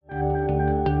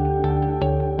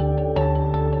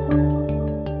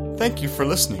Thank you for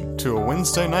listening to a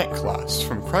Wednesday night class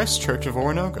from Christ Church of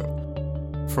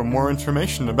Oronogo. For more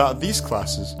information about these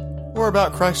classes, or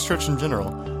about Christ Church in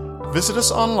general, visit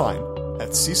us online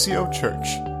at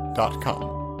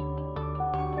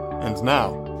ccochurch.com. And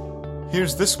now,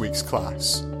 here's this week's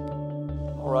class.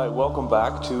 All right, welcome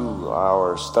back to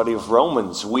our study of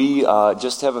Romans. We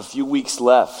just have a few weeks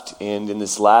left, and in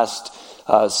this last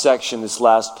section, this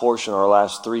last portion, our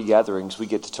last three gatherings, we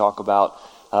get to talk about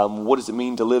what does it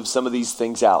mean to live some of these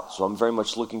things out. So I'm very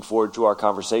much looking forward to our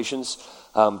conversations.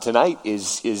 Tonight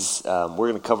is we're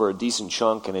going to cover a decent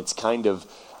chunk, and it's kind of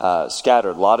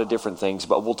scattered, a lot of different things,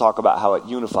 but we'll talk about how it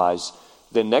unifies.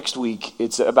 Then next week,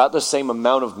 it's about the same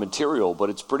amount of material, but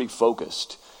it's pretty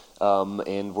focused.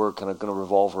 And we're kind of going to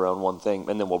revolve around one thing,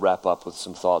 and then we'll wrap up with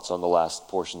some thoughts on the last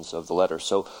portions of the letter.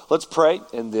 So let's pray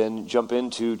and then jump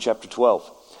into chapter 12.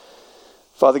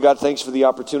 Father God, thanks for the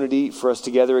opportunity for us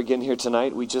to gather again here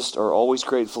tonight. We just are always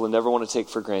grateful and never want to take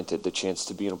for granted the chance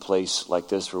to be in a place like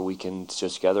this where we can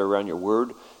just gather around your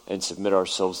word and submit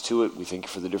ourselves to it. We thank you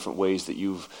for the different ways that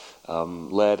you've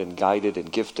led and guided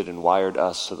and gifted and wired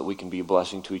us so that we can be a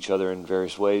blessing to each other in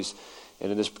various ways.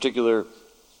 And in this particular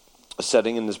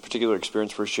setting, in this particular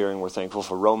experience we're sharing, we're thankful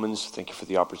for Romans. Thank you for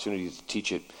the opportunity to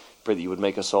teach it. Pray that you would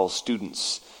make us all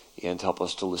students and help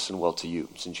us to listen well to you.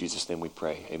 It's in Jesus' name we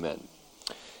pray. Amen.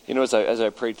 You know, as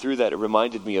I prayed through that, it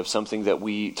reminded me of something that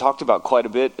we talked about quite a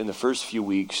bit in the first few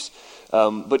weeks,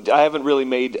 but I haven't really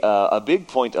made a big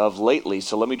point of lately,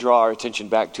 so let me draw our attention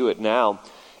back to it now.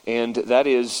 And that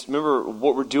is, remember,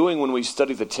 what we're doing when we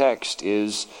study the text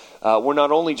is we're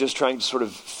not only just trying to sort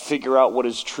of figure out what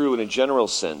is true in a general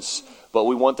sense, but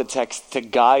we want the text to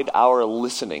guide our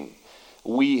listening.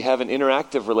 We have an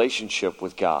interactive relationship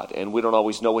with God, and we don't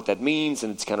always know what that means,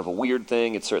 and it's kind of a weird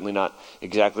thing. It's certainly not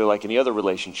exactly like any other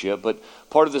relationship, but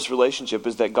part of this relationship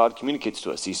is that God communicates to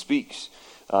us. He speaks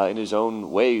in his own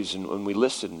ways, and when we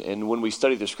listen. And when we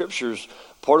study the scriptures,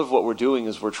 part of what we're doing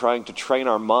is we're trying to train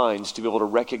our minds to be able to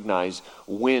recognize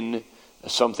when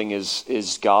something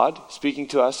is God speaking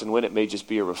to us and when it may just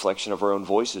be a reflection of our own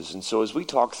voices. And so as we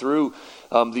talk through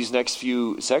these next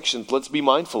few sections, let's be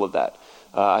mindful of that.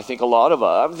 I think all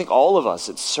of us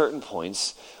at certain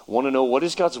points want to know, what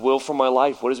is God's will for my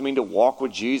life? What does it mean to walk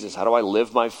with Jesus? How do I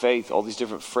live my faith? All these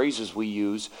different phrases we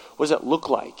use. What does that look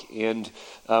like? And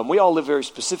we all live very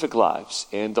specific lives,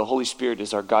 and the Holy Spirit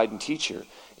is our guide and teacher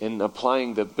in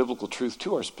applying the biblical truth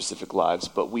to our specific lives,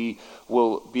 but we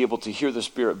will be able to hear the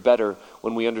Spirit better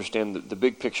when we understand the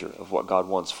big picture of what God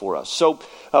wants for us. So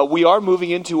we are moving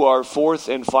into our fourth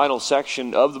and final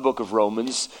section of the book of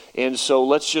Romans, and so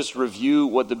let's just review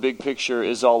what the big picture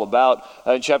is all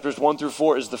about. Chapters 1 through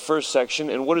 4 is the first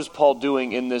section, and what is Paul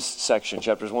doing in this section,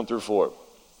 chapters 1 through 4?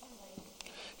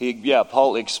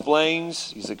 Paul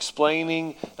explains, he's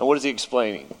explaining, and what is he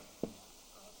explaining?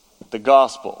 The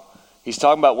gospel. He's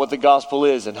talking about what the gospel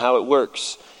is and how it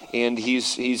works. And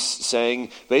he's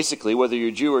saying, basically, whether you're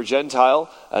Jew or Gentile,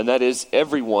 and that is,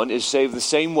 everyone is saved the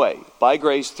same way, by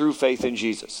grace through faith in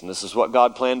Jesus. And this is what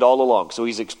God planned all along. So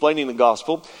he's explaining the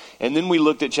gospel. And then we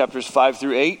looked at chapters 5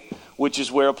 through 8, which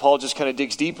is where Paul just kind of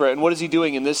digs deeper. And what is he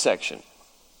doing in this section?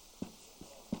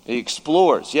 He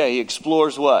explores. He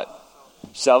explores what?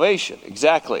 Salvation,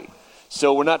 exactly.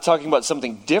 So we're not talking about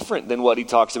something different than what he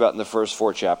talks about in the first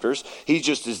 4 chapters. He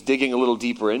just is digging a little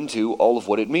deeper into all of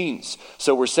what it means.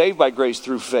 So we're saved by grace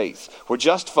through faith. We're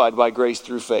justified by grace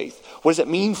through faith. What does it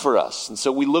mean for us? And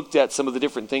so we looked at some of the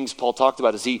different things Paul talked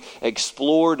about as he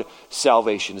explored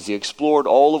salvation, as he explored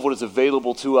all of what is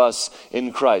available to us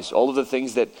in Christ, all of the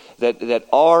things that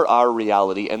are our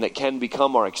reality and that can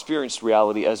become our experienced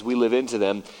reality as we live into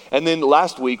them. And then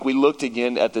last week we looked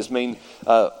again at this main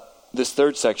this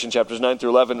third section, chapters 9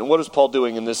 through 11. And what is Paul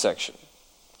doing in this section?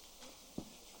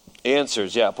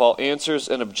 Answers. Paul answers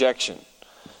an objection.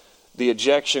 The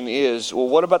objection is, well,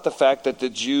 what about the fact that the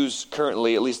Jews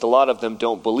currently, at least a lot of them,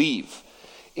 don't believe?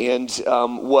 And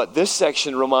what this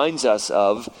section reminds us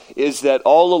of is that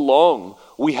all along,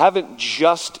 we haven't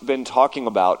just been talking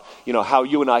about, how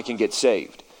you and I can get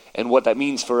saved and what that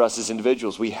means for us as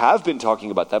individuals. We have been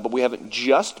talking about that, but we haven't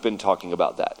just been talking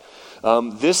about that.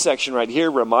 This section right here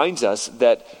reminds us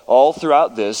that all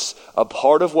throughout this, a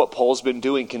part of what Paul's been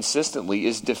doing consistently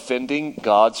is defending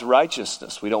God's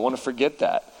righteousness. We don't want to forget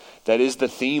that. That is the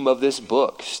theme of this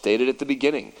book, stated at the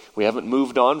beginning. We haven't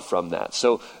moved on from that.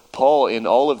 So Paul, in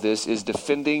all of this, is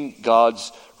defending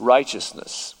God's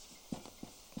righteousness.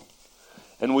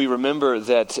 And we remember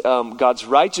that God's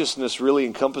righteousness really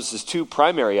encompasses 2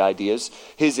 primary ideas: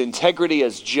 his integrity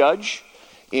as judge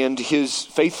and his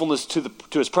faithfulness to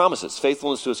his promises,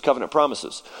 faithfulness to his covenant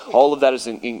promises. All of that is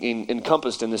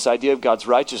encompassed in this idea of God's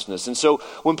righteousness. And so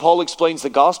when Paul explains the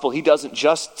gospel, he doesn't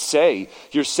just say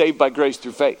you're saved by grace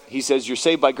through faith. He says you're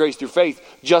saved by grace through faith,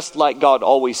 just like God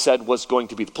always said was going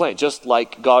to be the plan, just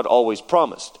like God always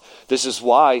promised. This is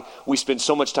why we spend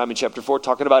so much time in chapter 4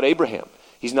 talking about Abraham.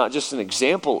 He's not just an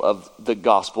example of the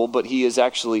gospel, but he is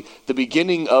actually the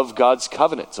beginning of God's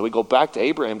covenant. So we go back to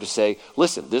Abraham to say,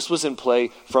 listen, this was in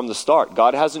play from the start.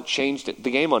 God hasn't changed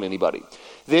the game on anybody.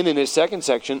 Then in his second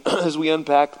section, as we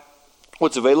unpack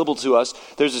what's available to us,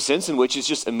 there's a sense in which it's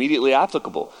just immediately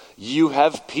applicable. You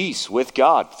have peace with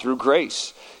God through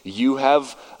grace. You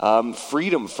have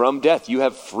freedom from death. You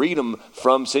have freedom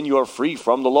from sin. You are free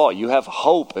from the law. You have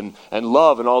hope and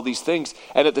love and all these things.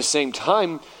 And at the same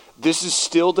time, this is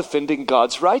still defending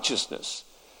God's righteousness,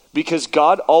 because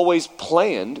God always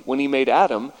planned when he made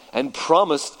Adam and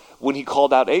promised when he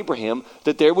called out Abraham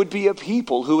that there would be a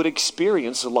people who would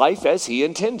experience life as he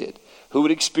intended, who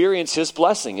would experience his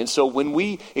blessing. And so when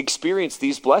we experience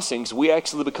these blessings, we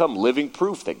actually become living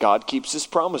proof that God keeps his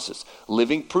promises,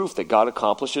 living proof that God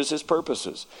accomplishes his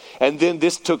purposes. And then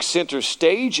this took center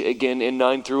stage again in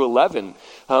 9 through 11,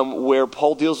 where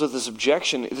Paul deals with this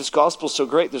objection. This gospel is so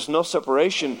great, there's no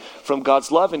separation from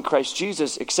God's love in Christ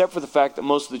Jesus, except for the fact that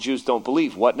most of the Jews don't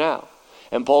believe. What now?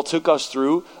 And Paul took us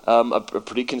through a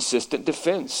pretty consistent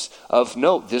defense of,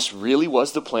 no, this really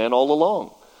was the plan all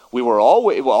along. It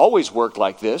always worked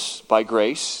like this, by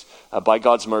grace, by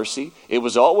God's mercy. It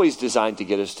was always designed to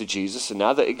get us to Jesus, and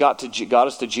now that it got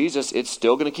us to Jesus, it's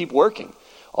still going to keep working.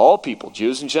 All people,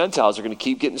 Jews and Gentiles, are going to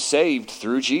keep getting saved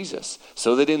through Jesus,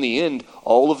 so that in the end,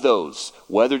 all of those,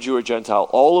 whether Jew or Gentile,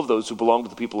 all of those who belong to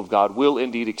the people of God will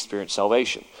indeed experience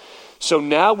salvation. So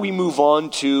now we move on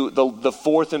to the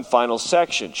fourth and final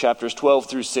section, chapters 12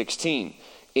 through 16.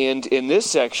 And in this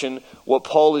section, what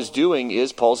Paul is doing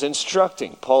is Paul's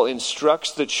instructing. Paul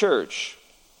instructs the church.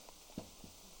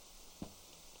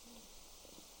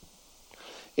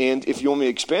 And if you want me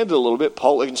to expand it a little bit,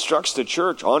 Paul instructs the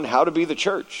church on how to be the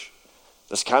church.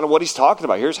 That's kind of what he's talking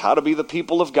about. Here's how to be the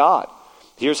people of God.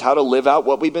 Here's how to live out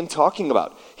what we've been talking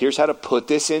about. Here's how to put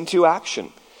this into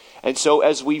action. And so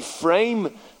as we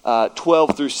frame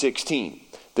 12 through 16,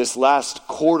 this last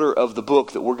quarter of the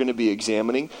book that we're going to be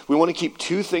examining, we want to keep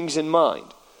two things in mind.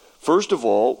 First of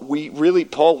all,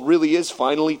 Paul really is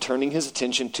finally turning his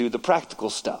attention to the practical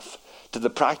stuff, to the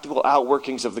practical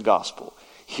outworkings of the gospel.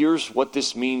 Here's what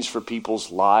this means for people's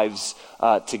lives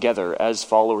together as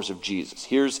followers of Jesus.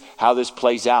 Here's how this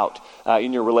plays out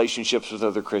in your relationships with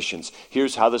other Christians.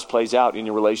 Here's how this plays out in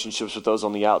your relationships with those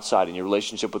on the outside, in your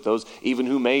relationship with those even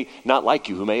who may not like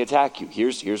you, who may attack you.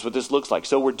 Here's what this looks like.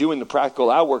 So we're doing the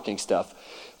practical outworking stuff.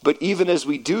 But even as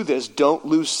we do this, don't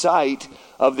lose sight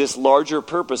of this larger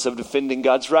purpose of defending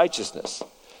God's righteousness.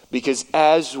 Because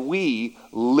as we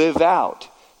live out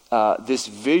this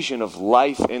vision of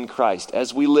life in Christ,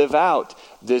 as we live out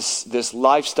this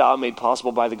lifestyle made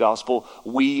possible by the gospel,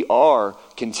 we are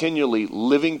continually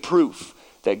living proof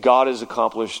that God has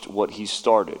accomplished what he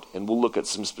started. And we'll look at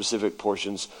some specific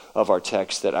portions of our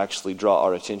text that actually draw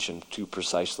our attention to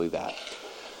precisely that.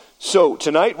 So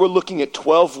tonight we're looking at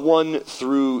 12:1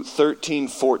 through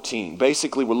 13:14.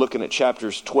 Basically, we're looking at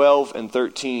chapters 12 and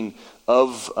 13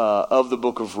 of the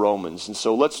book of Romans. And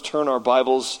so let's turn our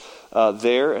Bibles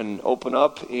there and open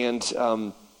up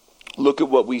and look at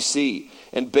what we see.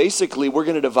 And basically, we're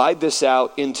going to divide this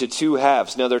out into two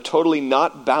halves. Now, they're totally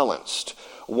not balanced.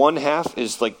 One half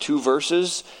is like 2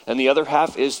 verses, and the other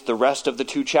half is the rest of the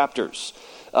 2 chapters.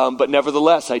 But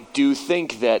nevertheless, I do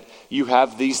think that you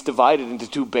have these divided into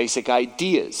 2 basic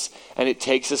ideas. And it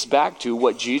takes us back to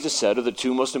what Jesus said are the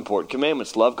 2 most important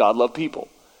commandments: love God, love people.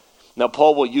 Now,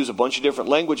 Paul will use a bunch of different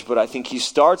language, but I think he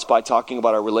starts by talking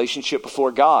about our relationship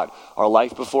before God, our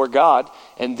life before God,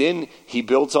 and then he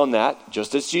builds on that,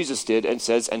 just as Jesus did, and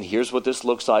says, and here's what this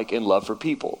looks like in love for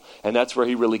people. And that's where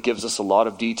he really gives us a lot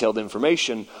of detailed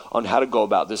information on how to go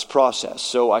about this process.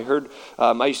 So I heard,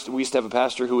 we used to have a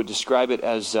pastor who would describe it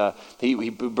as, he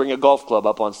would bring a golf club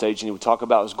up on stage and he would talk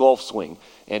about his golf swing.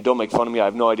 And don't make fun of me, I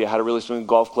have no idea how to really swing a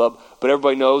golf club, but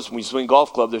everybody knows when you swing a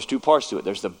golf club, there's 2 parts to it.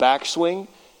 There's the back swing,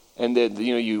 and then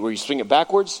where you swing it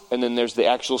backwards, and then there's the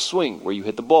actual swing where you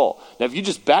hit the ball. Now, if you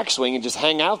just backswing and just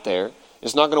hang out there,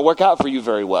 it's not going to work out for you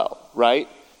very well, right?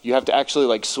 You have to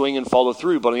actually swing and follow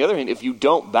through. But on the other hand, if you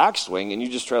don't backswing and you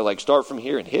just try to start from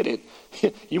here and hit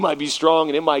it, you might be strong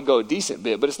and it might go a decent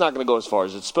bit, but it's not going to go as far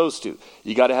as it's supposed to.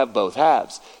 You got to have both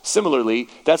halves. Similarly,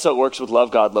 that's how it works with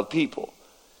love God, love people.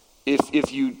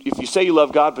 If you say you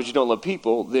love God but you don't love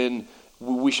people, then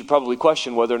we should probably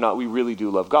question whether or not we really do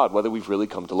love God, whether we've really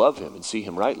come to love him and see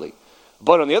him rightly.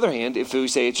 But on the other hand, if we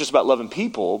say it's just about loving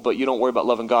people, but you don't worry about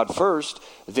loving God first,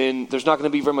 then there's not going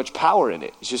to be very much power in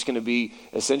it. It's just going to be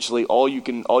essentially all you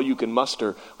can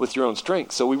muster with your own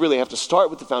strength. So we really have to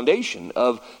start with the foundation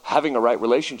of having a right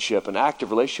relationship, an active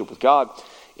relationship with God,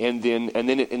 and then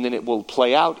it will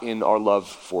play out in our love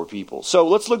for people. So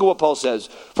let's look at what Paul says.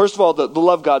 First of all, the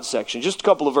love God section. Just a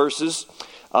couple of verses.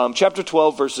 Chapter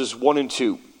 12, verses 1 and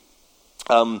 2.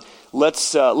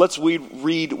 Let's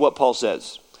read what Paul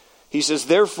says. He says,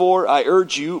 "Therefore I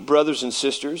urge you, brothers and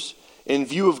sisters, in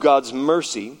view of God's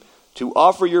mercy, to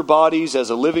offer your bodies as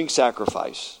a living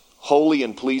sacrifice, holy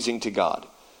and pleasing to God.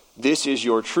 This is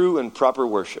your true and proper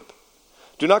worship.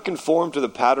 Do not conform to the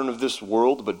pattern of this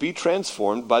world, but be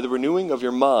transformed by the renewing of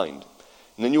your mind.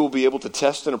 And then you will be able to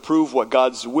test and approve what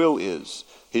God's will is,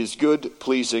 his good,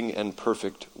 pleasing, and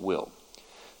perfect will."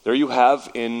 There you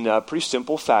have, in pretty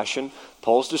simple fashion,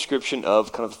 Paul's description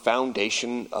of kind of the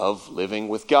foundation of living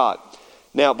with God.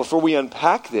 Now, before we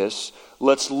unpack this,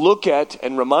 let's look at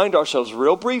and remind ourselves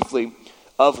real briefly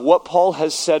of what Paul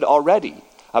has said already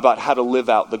about how to live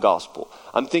out the gospel.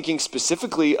 I'm thinking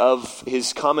specifically of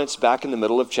his comments back in the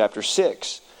middle of chapter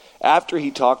 6. After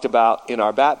he talked about in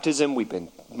our baptism, we've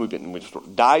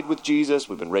died with Jesus,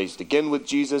 we've been raised again with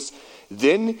Jesus.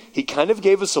 Then he kind of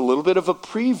gave us a little bit of a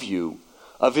preview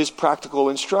of his practical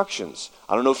instructions.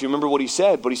 I don't know if you remember what he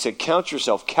said, but he said,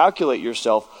 calculate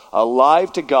yourself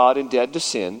alive to God and dead to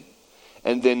sin,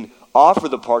 and then offer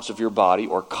the parts of your body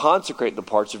or consecrate the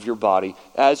parts of your body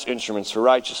as instruments for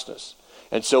righteousness.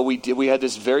 And so we had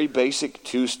this very basic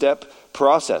two-step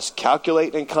process,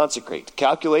 calculate and consecrate.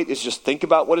 Calculate is just think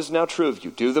about what is now true of you,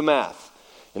 do the math.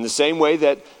 In the same way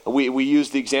that we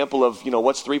use the example of,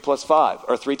 what's 3 plus 5,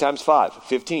 or 3 times 5,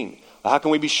 15. How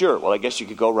can we be sure? Well, I guess you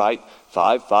could go right,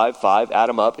 5, 5, 5, add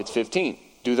them up, it's 15.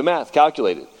 Do the math,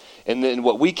 calculate it. And then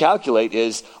what we calculate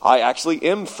is, I actually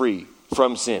am free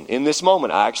from sin. In this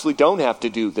moment, I actually don't have to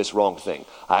do this wrong thing.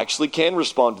 I actually can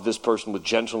respond to this person with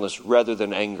gentleness rather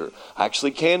than anger. I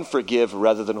actually can forgive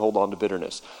rather than hold on to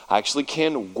bitterness. I actually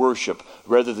can worship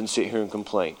rather than sit here and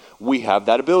complain. We have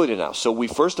that ability now. So we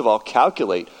first of all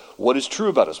calculate what is true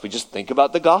about us. We just think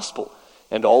about the gospel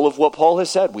and all of what Paul has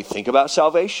said. We think about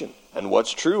salvation and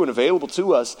what's true and available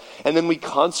to us. And then we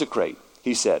consecrate,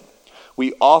 he said.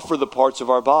 We offer the parts of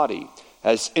our body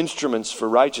as instruments for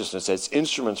righteousness, as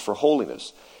instruments for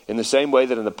holiness. In the same way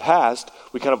that in the past,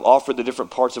 we kind of offered the different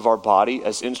parts of our body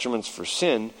as instruments for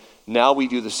sin, now we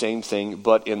do the same thing,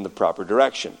 but in the proper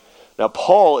direction. Now,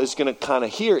 Paul is going to kind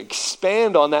of here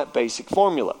expand on that basic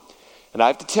formula. And I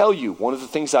have to tell you, one of the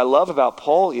things I love about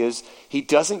Paul is he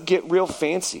doesn't get real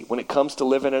fancy when it comes to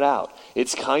living it out.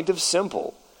 It's kind of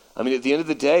simple. I mean, at the end of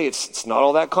the day, it's not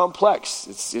all that complex.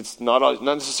 It's not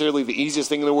necessarily the easiest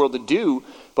thing in the world to do,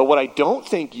 but what I don't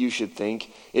think you should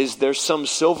think is there's some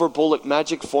silver bullet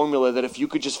magic formula that if you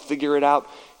could just figure it out,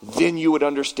 then you would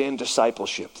understand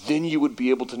discipleship. Then you would be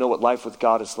able to know what life with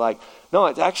God is like. No,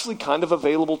 it's actually kind of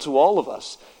available to all of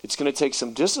us. It's going to take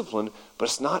some discipline, but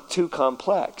it's not too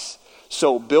complex.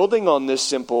 So building on this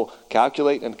simple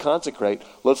calculate and consecrate,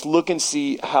 let's look and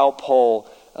see how Paul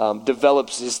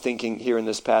develops his thinking here in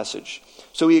this passage.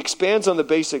 So he expands on the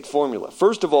basic formula.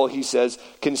 First of all, he says,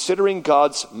 considering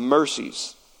God's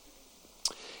mercies.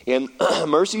 And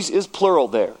mercies is plural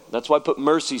there. That's why I put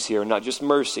mercies here, not just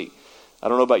mercy. I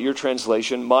don't know about your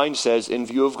translation. Mine says, in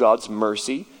view of God's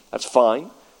mercy. That's fine.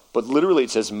 But literally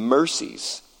it says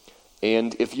mercies.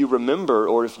 And if you remember,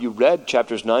 or if you read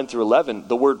chapters 9 through 11,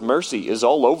 the word mercy is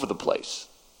all over the place.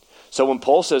 So when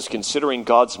Paul says considering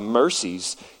God's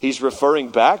mercies, he's referring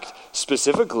back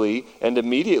specifically and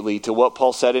immediately to what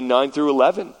Paul said in 9 through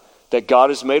 11, that God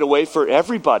has made a way for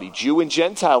everybody, Jew and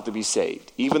Gentile, to be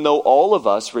saved. Even though all of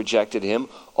us rejected him,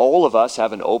 all of us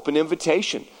have an open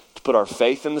invitation to put our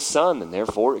faith in the Son and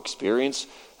therefore experience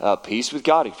peace with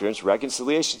God, experience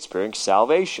reconciliation, experience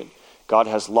salvation. God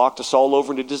has locked us all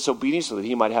over into disobedience so that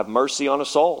he might have mercy on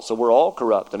us all. So we're all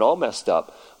corrupt and all messed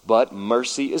up, but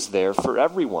mercy is there for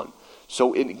everyone. So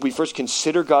we first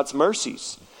consider God's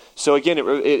mercies. So again,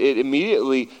 it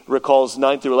immediately recalls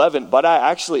 9 through 11, but I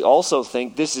actually also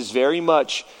think this is very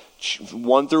much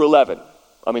 1 through 11.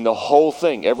 I mean, the whole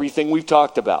thing, everything we've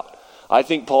talked about. I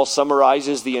think Paul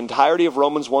summarizes the entirety of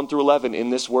Romans 1 through 11 in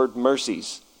this word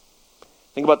mercies.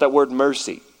 Think about that word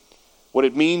mercy. What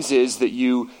it means is that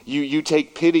you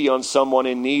take pity on someone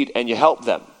in need and you help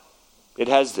them. It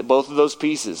has both of those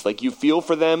pieces. Like you feel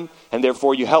for them and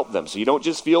therefore you help them. So you don't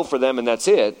just feel for them and that's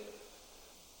it.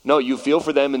 No, you feel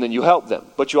for them and then you help them.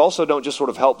 But you also don't just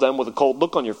sort of help them with a cold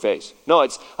look on your face. No,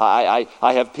 it's I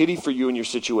have pity for you in your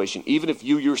situation. Even if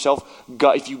you yourself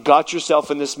if you got yourself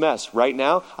in this mess right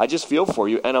now, I just feel for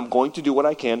you and I'm going to do what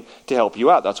I can to help you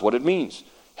out. That's what it means.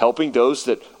 Helping those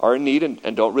that are in need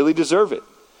and don't really deserve it.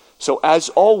 So as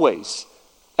always,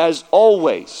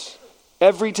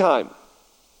 every time,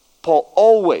 Paul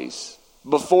always,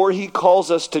 before he calls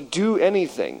us to do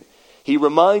anything, he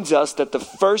reminds us that the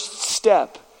first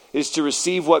step is to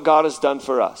receive what God has done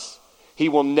for us. He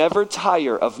will never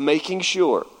tire of making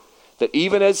sure that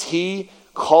even as he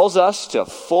calls us to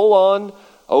full-on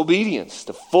obedience,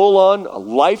 to full-on a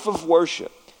life of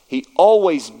worship, he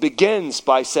always begins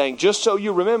by saying, just so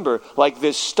you remember, like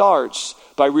this starts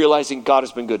by realizing God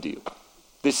has been good to you.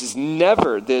 This is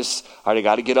never this, all right, I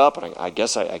got to get up, and I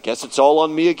guess it's all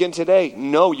on me again today.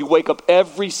 No, you wake up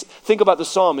think about the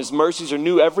psalm, his mercies are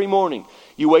new every morning.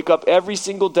 You wake up every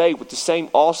single day with the same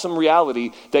awesome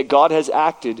reality that God has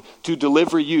acted to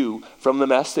deliver you from the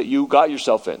mess that you got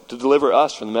yourself in, to deliver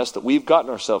us from the mess that we've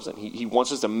gotten ourselves in. He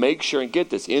wants us to make sure and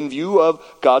get this in view of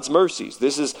God's mercies.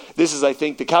 This is, I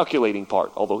think, the calculating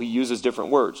part, although he uses different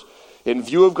words. In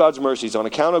view of God's mercies, on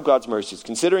account of God's mercies,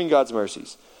 considering God's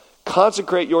mercies,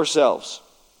 consecrate yourselves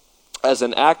as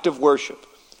an act of worship.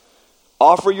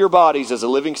 Offer your bodies as a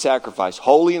living sacrifice,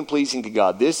 holy and pleasing to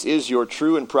God. This is your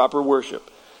true and proper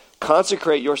worship.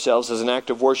 Consecrate yourselves as an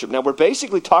act of worship. Now, we're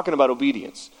basically talking about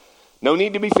obedience. No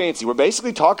need to be fancy. We're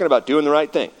basically talking about doing the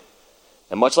right thing.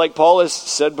 And much like Paul has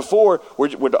said before, we're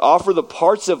to offer the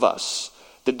parts of us,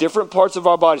 the different parts of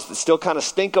our bodies that still kind of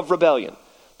stink of rebellion.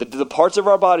 The parts of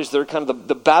our bodies that are kind of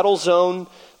the battle zone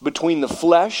between the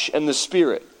flesh and the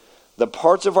spirit. The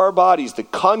parts of our bodies, the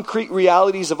concrete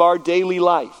realities of our daily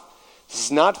life. This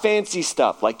is not fancy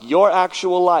stuff, like your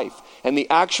actual life and the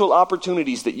actual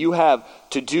opportunities that you have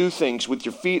to do things with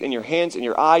your feet and your hands and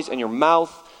your eyes and your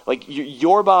mouth, like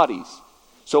your bodies.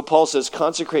 So Paul says,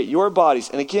 consecrate your bodies.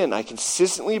 And again, I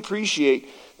consistently appreciate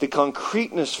the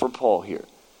concreteness for Paul here.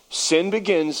 Sin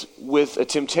begins with a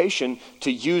temptation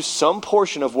to use some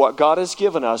portion of what God has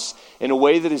given us in a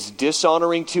way that is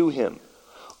dishonoring to him,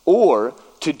 or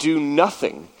to do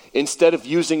nothing instead of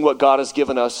using what God has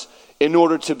given us in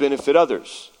order to benefit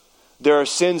others. There are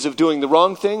sins of doing the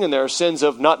wrong thing and there are sins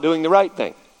of not doing the right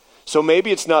thing. So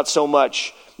maybe it's not so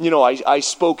much, I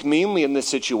spoke meanly in this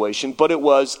situation, but it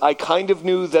was, I kind of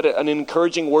knew that an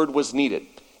encouraging word was needed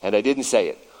and I didn't say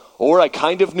it. Or I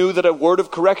kind of knew that a word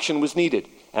of correction was needed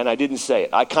and I didn't say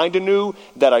it. I kind of knew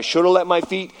that I should have let my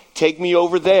feet take me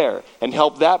over there and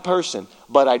help that person,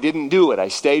 but I didn't do it. I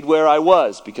stayed where I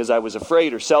was because I was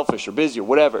afraid or selfish or busy or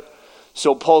whatever.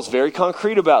 So Paul's very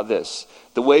concrete about this.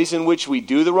 The ways in which we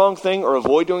do the wrong thing or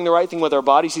avoid doing the right thing with our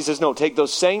bodies, he says, no, take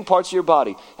those same parts of your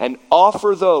body and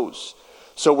offer those.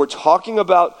 So we're talking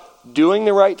about doing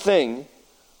the right thing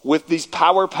with these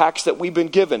power packs that we've been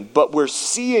given, but we're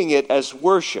seeing it as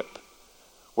worship.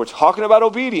 We're talking about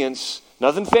obedience,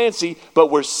 nothing fancy, but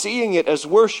we're seeing it as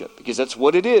worship because that's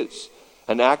what it is,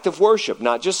 an act of worship,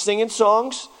 not just singing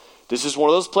songs. This is one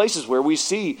of those places where we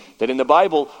see that in the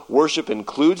Bible, worship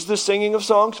includes the singing of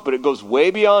songs, but it goes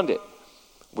way beyond it.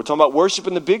 We're talking about worship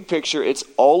in the big picture. It's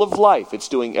all of life. It's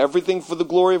doing everything for the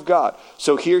glory of God.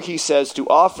 So here he says to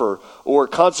offer or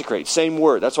consecrate. Same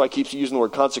word. That's why I keep using the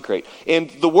word consecrate. And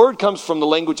the word comes from the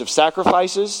language of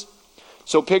sacrifices.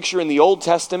 So picture in the Old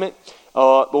Testament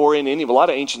or in a lot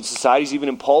of ancient societies, even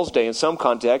in Paul's day in some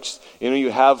contexts,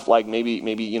 you have like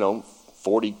maybe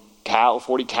 40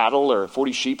 cattle or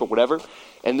 40 sheep or whatever.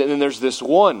 And then there's this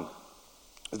one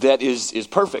that is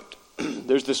perfect.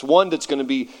 There's this one that's going to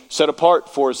be set apart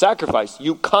for a sacrifice.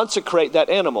 You consecrate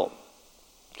that animal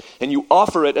and you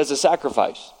offer it as a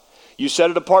sacrifice. You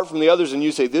set it apart from the others and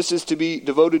you say, this is to be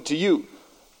devoted to you.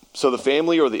 So the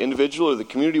family or the individual or the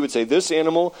community would say, this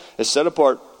animal is set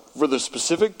apart for the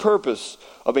specific purpose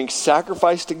of being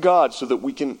sacrificed to God so that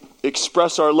we can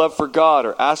express our love for God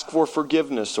or ask for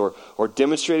forgiveness or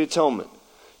demonstrate atonement.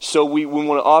 So we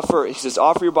want to offer, he says,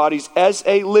 offer your bodies as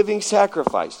a living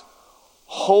sacrifice,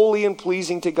 holy and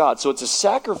pleasing to God. So it's a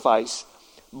sacrifice,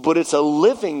 but it's a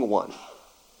living one.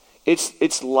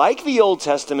 It's like the Old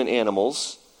Testament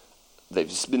animals. They've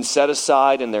been set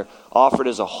aside and they're offered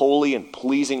as a holy and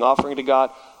pleasing offering to God.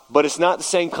 But it's not the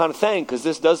same kind of thing because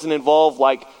this doesn't involve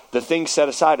like the thing set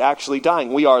aside actually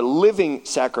dying. We are living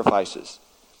sacrifices.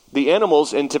 The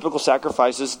animals in typical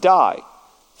sacrifices die.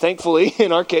 Thankfully,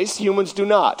 in our case, humans do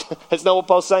not. That's not what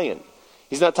Paul's saying.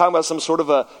 He's not talking about some sort of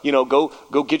a,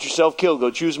 go get yourself killed,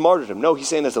 go choose martyrdom. No, he's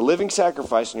saying as a living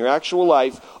sacrifice in your actual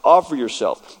life, offer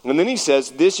yourself. And then he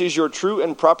says, this is your true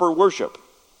and proper worship.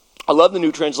 I love the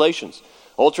new translations.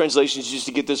 Old translations used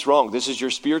to get this wrong. This is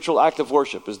your spiritual act of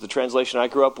worship, is the translation I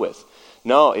grew up with.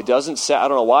 No, it doesn't say, I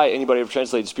don't know why anybody ever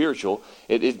translated spiritual.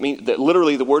 It means that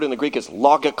literally the word in the Greek is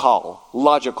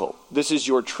logical. This is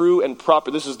your true and proper,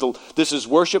 this is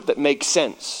worship that makes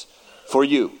sense for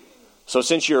you. So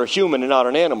since you're a human and not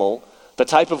an animal, the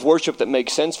type of worship that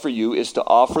makes sense for you is to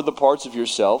offer the parts of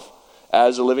yourself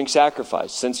as a living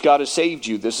sacrifice. Since God has saved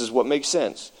you, this is what makes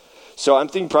sense. So I'm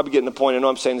thinking probably getting the point. I know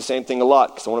I'm saying the same thing a lot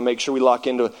because I want to make sure we lock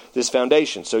into this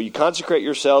foundation. So you consecrate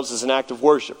yourselves as an act of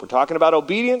worship. We're talking about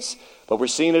obedience, but we're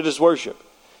seeing it as worship.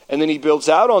 And then he builds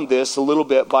out on this a little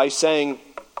bit by saying,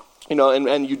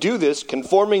 and you do this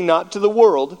conforming not to the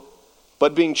world,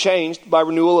 but being changed by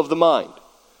renewal of the mind.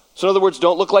 So in other words,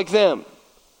 don't look like them.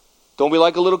 Don't be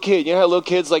like a little kid. You know how little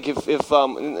kids, like if they get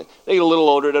a little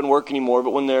older, it doesn't work anymore.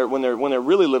 But when they're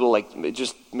really little, like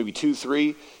just maybe 2,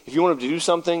 3, if you want them to do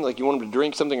something, like you want them to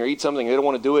drink something or eat something, and they don't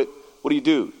want to do it, what do?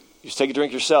 You just take a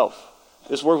drink yourself.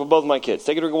 This worked with both of my kids.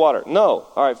 Take a drink of water. No.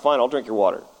 All right, fine. I'll drink your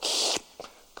water.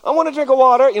 I want to drink of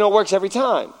water. It works every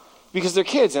time because they're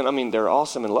kids, and they're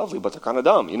awesome and lovely, but they're kind of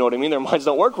dumb. You know what I mean? Their minds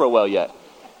don't work real well yet.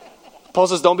 Paul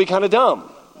says, don't be kind of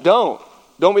dumb.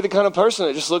 Don't be the kind of person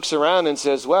that just looks around and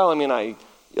says,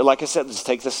 like I said, let's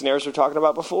take the scenarios we were talking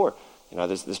about before.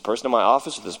 There's this person in my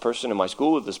office, or this person in my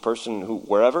school, or this person who,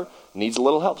 wherever, needs a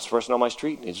little help. This person on my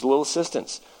street needs a little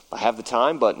assistance. I have the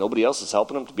time, but nobody else is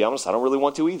helping them. To be honest, I don't really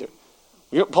want to either.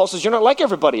 Paul says, you're not like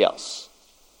everybody else.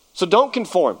 So don't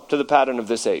conform to the pattern of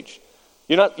this age.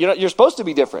 You're supposed to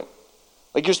be different.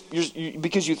 Like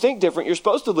because you think different, you're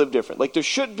supposed to live different. Like there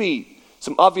should be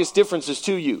some obvious differences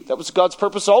to you. That was God's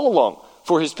purpose all along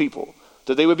for his people,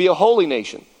 that they would be a holy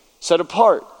nation, set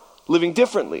apart, living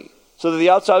differently, so that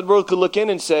the outside world could look in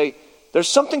and say, there's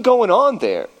something going on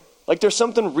there. Like there's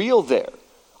something real there.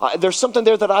 There's something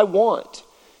there that I want.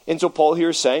 And so Paul here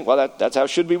is saying, well, that's how it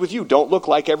should be with you. Don't look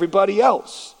like everybody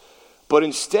else, but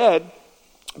instead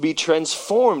be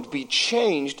transformed, be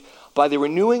changed by the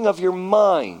renewing of your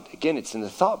mind. Again, it's in the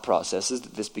thought processes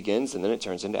that this begins, and then it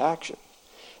turns into action.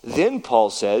 Then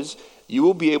Paul says, you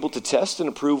will be able to test and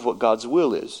approve what God's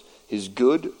will is, his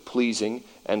good, pleasing,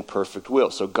 and perfect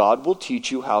will. So God will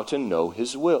teach you how to know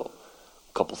his will.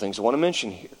 A couple things I want to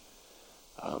mention here.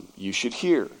 You should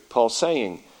hear Paul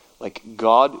saying, like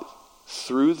God,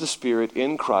 through the Spirit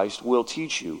in Christ, will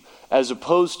teach you, as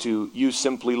opposed to you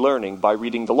simply learning by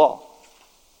reading the law.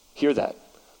 Hear that.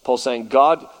 Paul's saying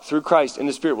God, through Christ in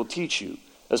the Spirit, will teach you,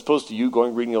 as opposed to you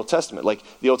going reading the Old Testament. Like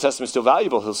the Old Testament is still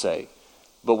valuable, he'll say.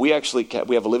 But we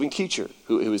have a living teacher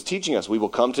who is teaching us. We will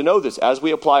come to know this as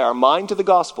we apply our mind to the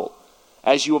gospel.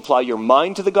 As you apply your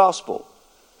mind to the gospel,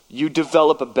 you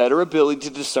develop a better ability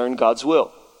to discern God's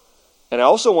will. And I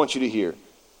also want you to hear,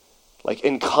 like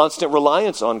in constant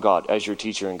reliance on God as your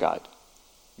teacher and guide.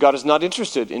 God is not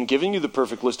interested in giving you the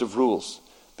perfect list of rules,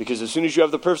 because as soon as you have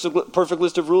the perfect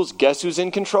list of rules, guess who's in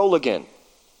control again?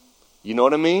 You know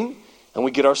what I mean? And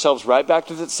we get ourselves right back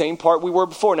to that same part we were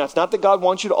before. Now, it's not that God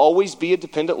wants you to always be a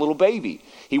dependent little baby.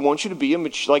 He wants you to be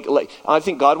I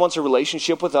think God wants a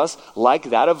relationship with us like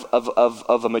that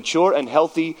of a mature and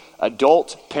healthy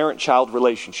adult parent-child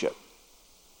relationship.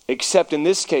 Except in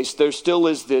this case, there still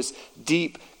is this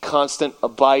deep, constant,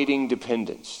 abiding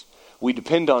dependence. We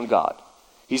depend on God.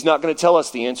 He's not going to tell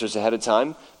us the answers ahead of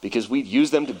time because we'd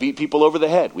use them to beat people over the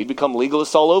head. We'd become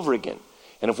legalists all over again.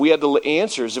 And if we had the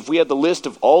answers, if we had the list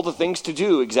of all the things to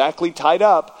do exactly tied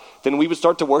up, then we would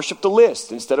start to worship the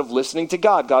list instead of listening to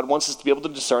God. God wants us to be able to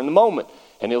discern the moment.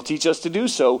 And he'll teach us to do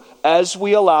so as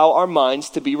we allow our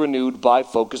minds to be renewed by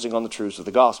focusing on the truths of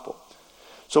the gospel.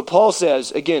 So Paul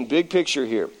says, again, big picture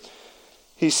here.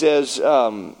 He says,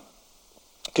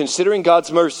 considering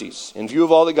God's mercies, in view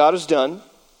of all that God has done,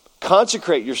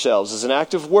 consecrate yourselves as an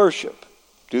act of worship.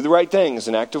 Do the right thing as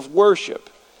an act of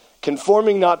worship.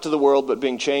 Conforming not to the world, but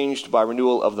being changed by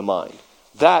renewal of the mind.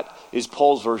 That is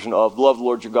Paul's version of love the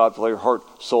Lord your God with all your heart,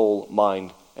 soul,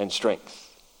 mind, and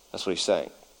strength. That's what he's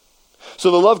saying. So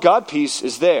the love God piece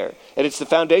is there, and it's the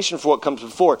foundation for what comes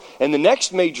before. And the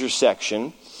next major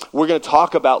section, we're going to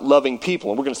talk about loving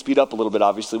people, and we're going to speed up a little bit,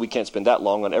 obviously. We can't spend that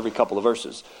long on every couple of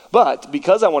verses. But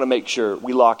because I want to make sure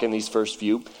we lock in these first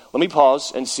few, let me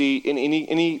pause and see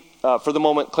any for the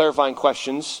moment, clarifying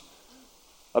questions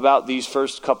about these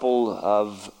first couple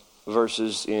of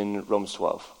verses in Romans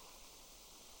 12.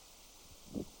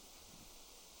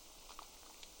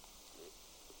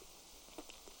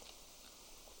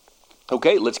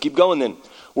 Okay, let's keep going then.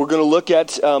 We're going to look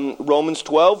at Romans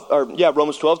 12,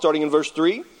 starting in verse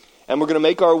 3, and we're going to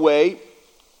make our way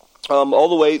all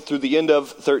the way through the end of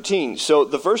 13. So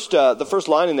the first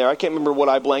line in there, I can't remember what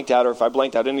I blanked out or if I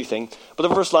blanked out anything, but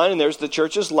the first line in there is the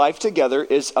church's life together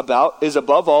is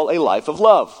above all a life of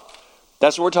love.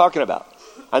 That's what we're talking about.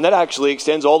 And that actually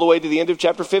extends all the way to the end of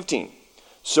chapter 15.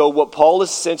 So what Paul is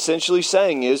essentially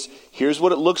saying is, here's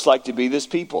what it looks like to be this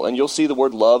people. And you'll see the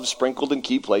word love sprinkled in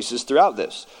key places throughout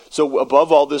this. So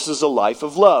above all, this is a life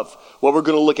of love. What we're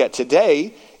going to look at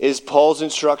today is Paul's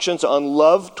instructions on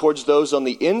love towards those on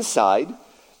the inside,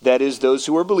 that is those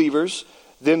who are believers,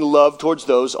 then love towards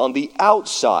those on the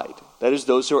outside, that is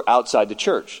those who are outside the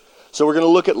church. So we're going to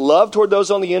look at love toward those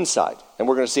on the inside, and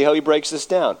we're going to see how he breaks this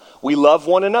down. We love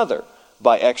one another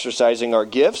by exercising our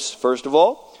gifts, first of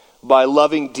all, by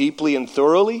loving deeply and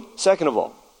thoroughly, second of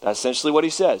all. That's essentially what he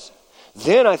says.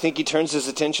 Then I think he turns his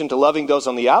attention to loving those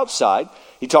on the outside.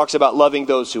 He talks about loving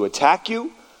those who attack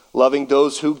you, loving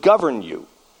those who govern you.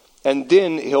 And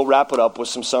then he'll wrap it up with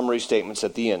some summary statements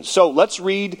at the end. So let's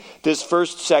read this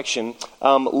first section,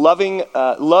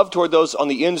 love toward those on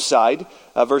the inside,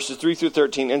 verses 3 through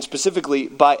 13, and specifically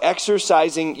by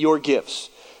exercising your gifts.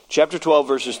 Chapter 12,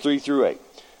 verses 3 through 8.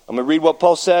 I'm going to read what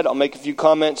Paul said. I'll make a few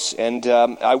comments, and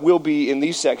I will be in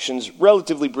these sections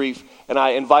relatively brief. And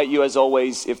I invite you, as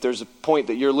always, if there's a point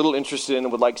that you're a little interested in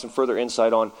and would like some further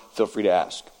insight on, feel free to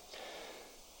ask.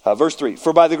 Verse 3,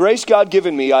 for by the grace God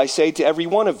given me, I say to every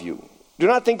one of you, do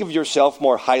not think of yourself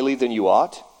more highly than you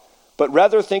ought, but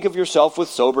rather think of yourself with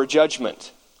sober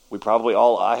judgment.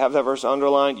 I have that verse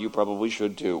underlined, you probably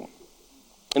should too.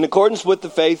 In accordance with the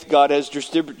faith God has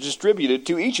distributed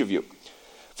to each of you.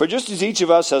 For just as each of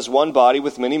us has one body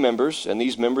with many members, and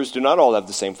these members do not all have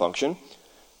the same function,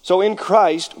 so in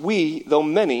Christ we, though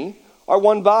many, are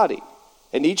one body,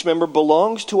 and each member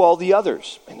belongs to all the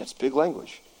others. Man, that's big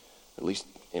language, at least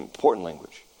important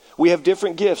language. We have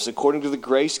different gifts according to the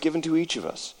grace given to each of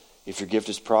us. If your gift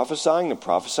is prophesying, then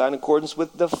prophesy in accordance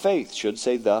with the faith. Should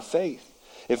say the faith.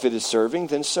 If it is serving,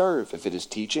 then serve. If it is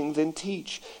teaching, then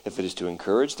teach. If it is to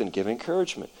encourage, then give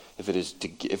encouragement. If it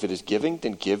is giving,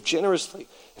 then give generously.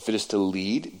 If it is to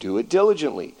lead, do it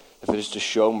diligently. If it is to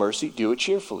show mercy, do it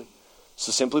cheerfully.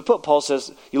 So simply put, Paul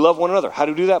says, you love one another. How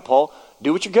do you do that, Paul?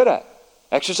 Do what you're good at.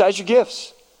 Exercise your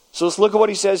gifts. So let's look at what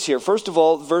he says here. First of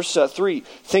all, verse 3,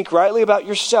 think rightly about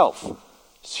yourself.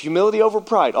 It's humility over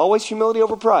pride. Always humility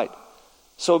over pride.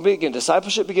 So again,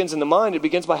 discipleship begins in the mind. It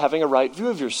begins by having a right view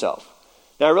of yourself.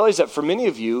 Now, I realize that for many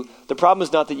of you, the problem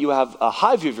is not that you have a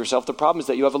high view of yourself. The problem is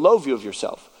that you have a low view of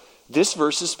yourself. This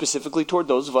verse is specifically toward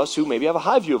those of us who maybe have a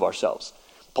high view of ourselves.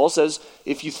 Paul says,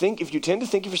 if you tend to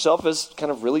think of yourself as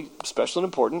kind of really special and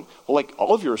important, well, like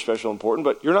all of you are special and important,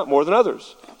 but you're not more than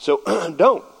others. So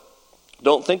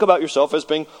don't think about yourself as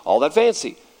being all that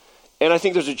fancy. And I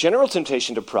think there's a general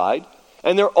temptation to pride,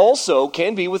 and there also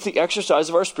can be with the exercise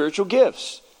of our spiritual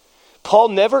gifts.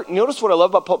 Notice what I love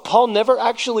about Paul. Paul never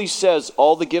actually says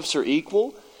all the gifts are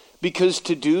equal, because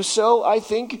to do so, I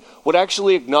think, would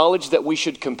actually acknowledge that we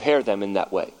should compare them in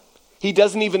that way. He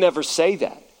doesn't even ever say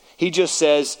that. He just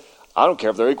says, I don't care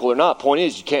if they're equal or not. Point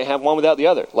is, you can't have one without the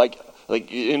other. Like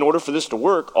in order for this to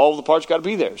work, all of the parts got to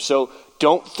be there. So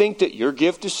don't think that your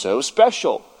gift is so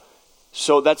special.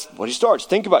 So that's what he starts.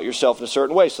 Think about yourself in a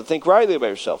certain way. So think rightly about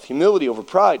yourself. Humility over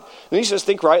pride. And he says,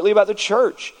 think rightly about the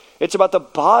church. It's about the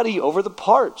body over the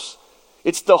parts.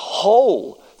 It's the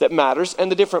whole that matters,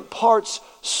 and the different parts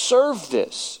serve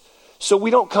this. So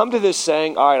we don't come to this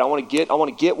saying, all right, I want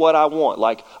to get what I want.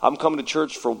 Like, I'm coming to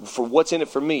church for what's in it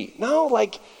for me. No,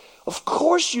 of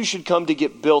course you should come to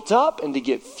get built up and to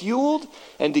get fueled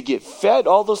and to get fed.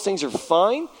 All those things are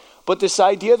fine. But this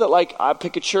idea that I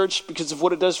pick a church because of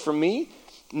what it does for me,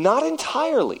 not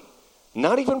entirely,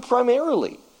 not even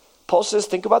primarily. Paul says,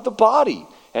 think about the body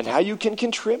and how you can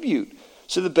contribute.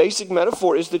 So the basic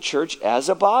metaphor is the church as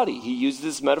a body. He uses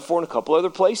this metaphor in a couple other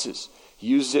places. He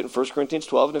uses it in 1 Corinthians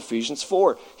 12 and Ephesians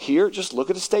 4. Here, just look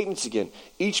at the statements again.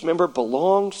 Each member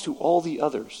belongs to all the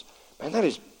others. Man, that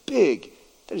is big.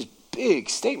 That is big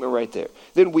statement right there.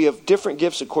 Then we have different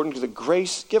gifts according to the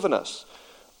grace given us.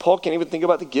 Paul can't even think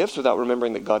about the gifts without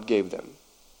remembering that God gave them.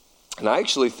 And I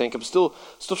actually think, I'm still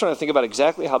trying to think about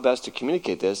exactly how best to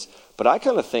communicate this, but I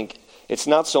kind of think it's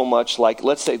not so much like,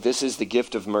 let's say this is the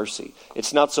gift of mercy.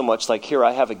 It's not so much like, here,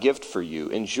 I have a gift for you,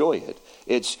 enjoy it.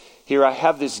 It's, here, I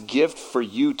have this gift for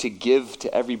you to give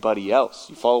to everybody else.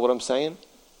 You follow what I'm saying?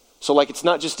 So it's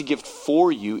not just a gift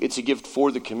for you, it's a gift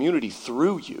for the community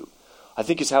through you. I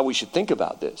think is how we should think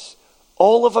about this.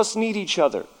 All of us need each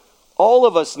other. All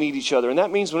of us need each other. And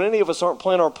that means when any of us aren't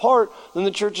playing our part, then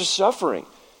the church is suffering.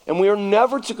 And we are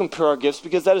never to compare our gifts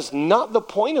because that is not the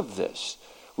point of this.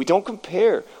 We don't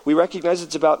compare. We recognize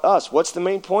it's about us. What's the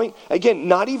main point? Again,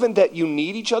 not even that you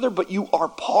need each other, but you are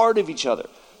part of each other.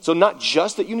 So not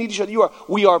just that you need each other,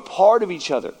 we are part of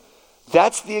each other.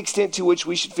 That's the extent to which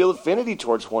we should feel affinity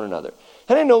towards one another.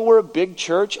 And I know we're a big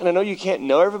church, and I know you can't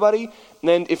know everybody. And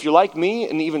then if you're like me,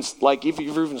 and even like if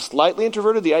you're even slightly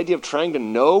introverted, the idea of trying to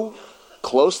know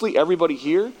closely everybody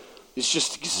here is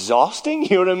just exhausting.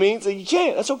 You know what I mean? So you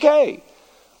can't. That's okay.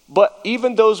 But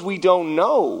even those we don't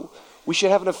know, we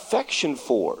should have an affection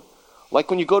for. Like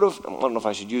when you go to, I don't know if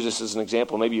I should use this as an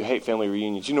example. Maybe you hate family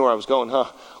reunions. You know where I was going, huh?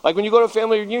 Like when you go to a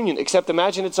family reunion, except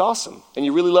imagine it's awesome. And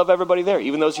you really love everybody there,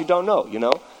 even those you don't know, you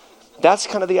know? That's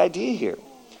kind of the idea here.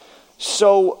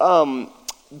 So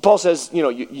Paul says, you know,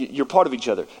 you're part of each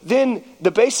other. Then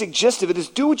the basic gist of it is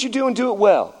do what you do and do it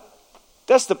well.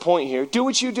 That's the point here. Do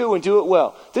what you do and do it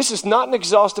well. This is not an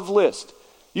exhaustive list.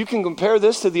 You can compare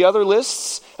this to the other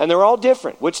lists, and they're all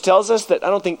different, which tells us that I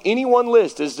don't think any one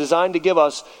list is designed to give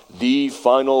us the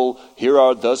final, here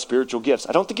are the spiritual gifts.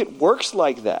 I don't think it works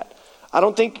like that. I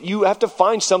don't think you have to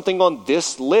find something on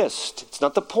this list. It's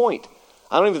not the point.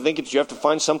 I don't even think you have to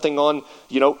find something on,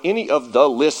 any of the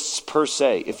lists per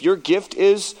se. If your gift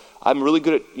is, I'm really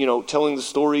good at, telling the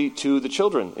story to the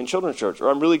children in children's church, or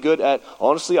I'm really good at,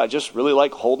 honestly, I just really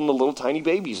like holding the little tiny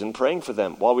babies and praying for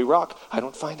them while we rock. I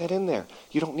don't find that in there.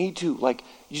 You don't need to.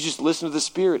 You just listen to the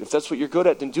Spirit. If that's what you're good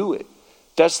at, then do it.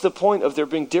 That's the point of there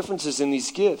being differences in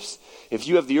these gifts. If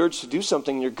you have the urge to do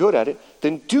something and you're good at it,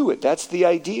 then do it. That's the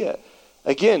idea.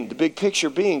 Again, the big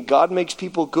picture being God makes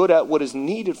people good at what is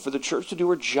needed for the church to do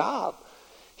her job.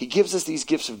 He gives us these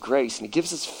gifts of grace, and he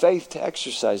gives us faith to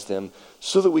exercise them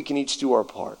so that we can each do our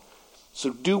part.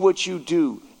 So do what you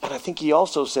do. And I think he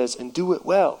also says, and do it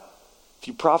well. If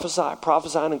you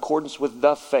prophesy in accordance with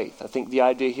the faith. I think the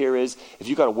idea here is, if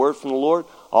you got a word from the Lord,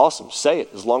 awesome, say it,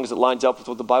 as long as it lines up with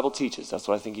what the Bible teaches. That's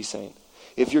what I think he's saying.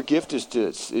 If your gift is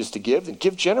to give, then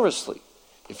give generously.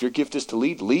 If your gift is to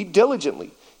lead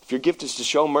diligently. If your gift is to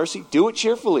show mercy, do it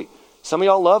cheerfully. Some of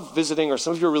y'all love visiting, or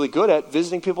some of you are really good at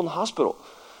visiting people in the hospital.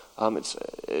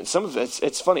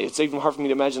 It's funny. It's even hard for me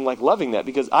to imagine loving that,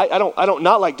 because I don't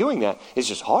not like doing that. It's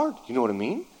just hard. You know what I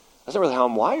mean? That's not really how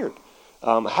I'm wired.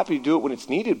 I'm happy to do it when it's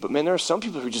needed, but man, there are some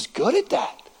people who are just good at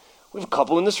that. We have a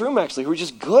couple in this room actually who are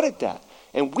just good at that,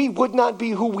 and we would not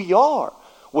be who we are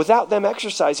without them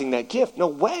exercising that gift. No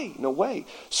way, no way.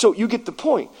 So you get the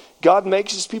point. God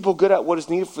makes his people good at what is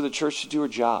needed for the church to do her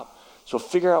job. So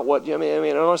figure out what,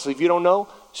 honestly, if you don't know,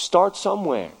 start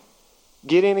somewhere.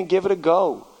 Get in and give it a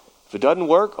go. If it doesn't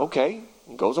work, okay,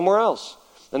 go somewhere else.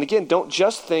 And again, don't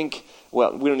just think,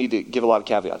 well, we don't need to give a lot of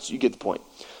caveats. You get the point.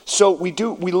 So we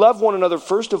love one another,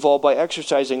 first of all, by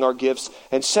exercising our gifts,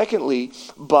 and secondly,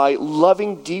 by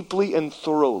loving deeply and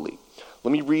thoroughly.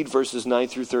 Let me read verses 9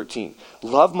 through 13.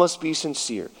 Love must be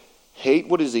sincere. Hate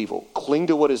what is evil. Cling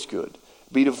to what is good.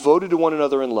 Be devoted to one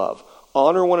another in love.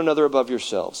 Honor one another above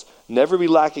yourselves. Never be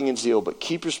lacking in zeal, but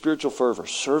keep your spiritual fervor,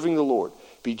 serving the Lord.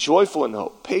 Be joyful in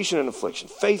hope, patient in affliction,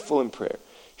 faithful in prayer.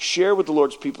 Share with the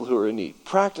Lord's people who are in need.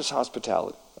 Practice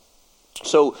hospitality.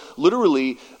 So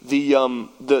literally,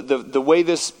 the way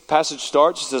this passage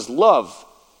starts, it says love,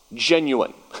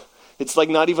 genuine. It's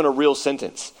not even a real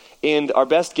sentence. And our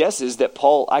best guess is that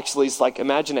Paul actually is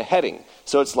imagine a heading.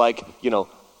 So it's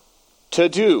to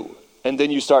do. And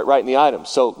then you start writing the items.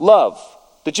 So love,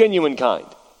 the genuine kind.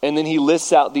 And then he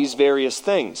lists out these various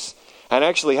things. And I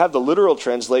actually have the literal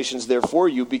translations there for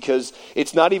you, because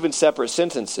it's not even separate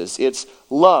sentences. It's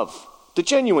love, the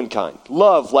genuine kind.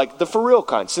 Love, the for real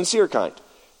kind, sincere kind.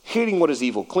 Hating what is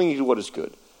evil, clinging to what is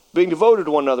good. Being devoted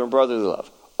to one another in brotherly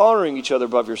love. Honoring each other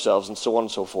above yourselves, and so on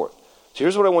and so forth. So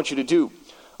here's what I want you to do.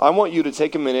 I want you to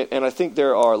take a minute, and I think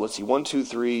there are, 1, 2,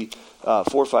 3,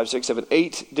 4, 5, 6, 7,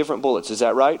 8 different bullets. Is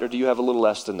that right? Or do you have a little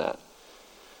less than that?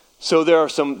 So there are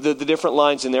the different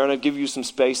lines in there, and I'll give you some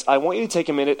space. I want you to take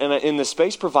a minute, and in the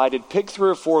space provided, pick 3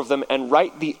 or 4 of them and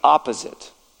write the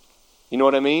opposite. You know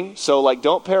what I mean? So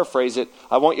don't paraphrase it.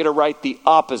 I want you to write the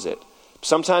opposite.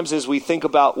 Sometimes as we think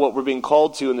about what we're being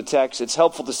called to in the text, it's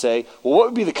helpful to say, well, what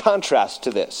would be the contrast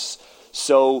to this?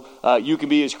 So you can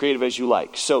be as creative as you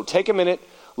like. So take a minute,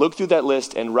 look through that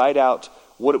list, and write out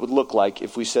what it would look like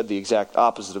if we said the exact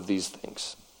opposite of these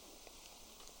things.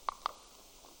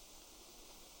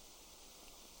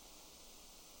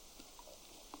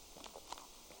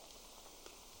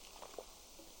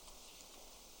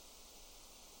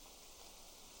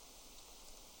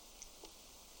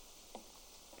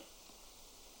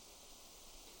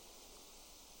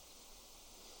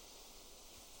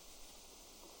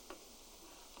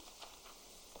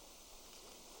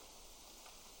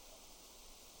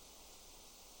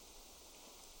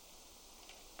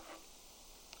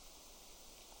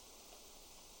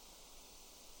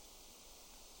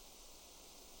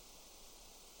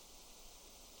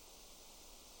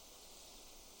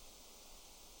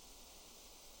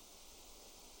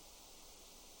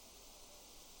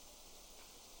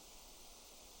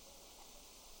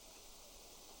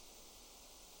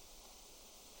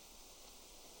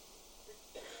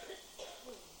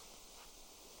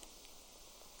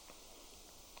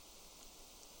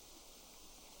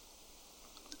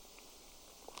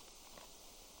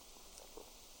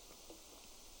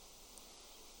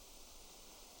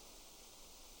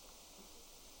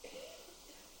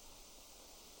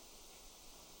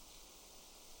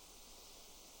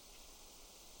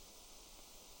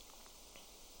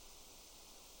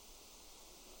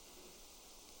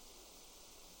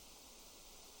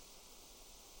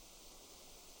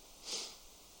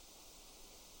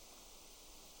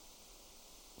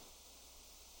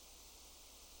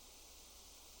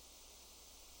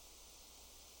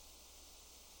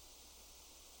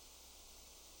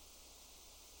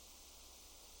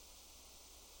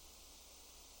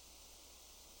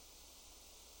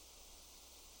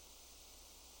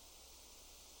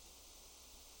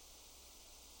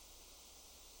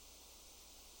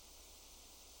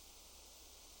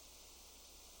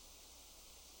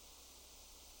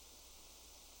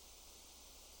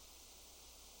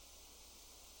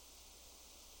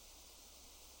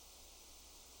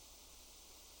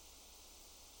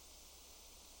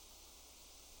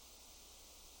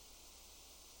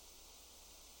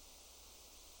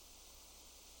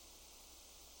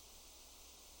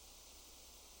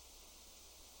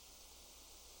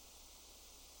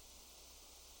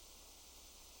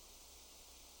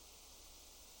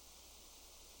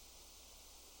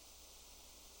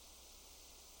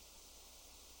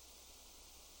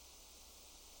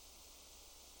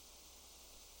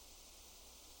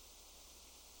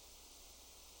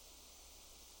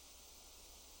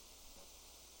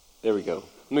 There we go.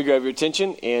 Let me grab your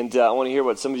attention, and I want to hear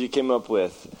what some of you came up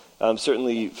with.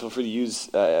 Certainly, feel free to use,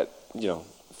 do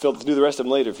the rest of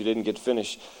them later if you didn't get to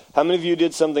finish. How many of you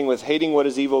did something with hating what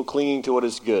is evil, clinging to what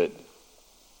is good?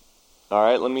 All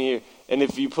right, let me hear. And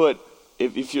if you put,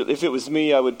 if it was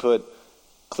me, I would put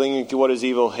clinging to what is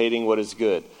evil, hating what is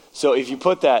good. So if you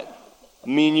put that,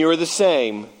 me and you are the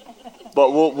same,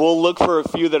 but we'll look for a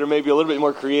few that are maybe a little bit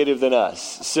more creative than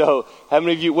us. So how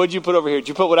many of you, what did you put over here? Did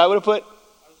you put what I would have put?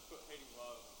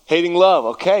 Hating love.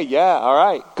 Okay, yeah, all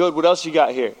right, good. What else you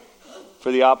got here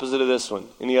for the opposite of this one?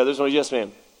 Any others? Yes,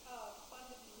 ma'am.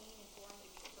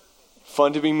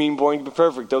 Fun to be mean, boring to be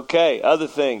perfect. Okay, other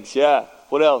things. Yeah.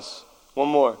 What else? One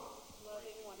more.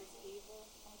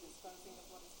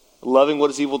 Loving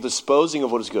what is evil, disposing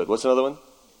of what is good. What's another one?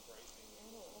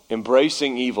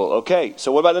 Embracing evil. Okay,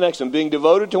 so what about the next one? Being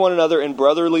devoted to one another in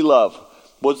brotherly love.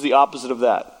 What's the opposite of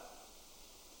that?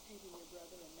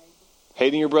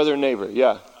 Hating your brother and neighbor.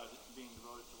 Yeah.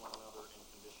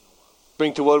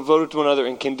 Being devoted to one another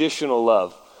in conditional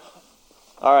love.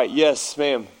 All right, yes,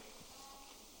 ma'am.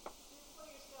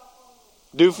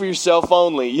 Do for yourself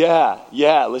only. Yeah.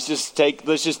 Let's just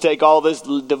take all this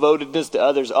devotedness to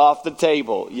others off the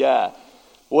table. Yeah.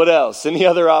 What else? Any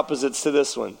other opposites to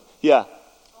this one? Yeah.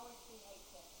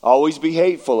 Always be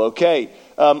hateful. Okay.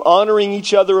 Honoring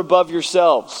each other above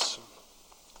yourselves.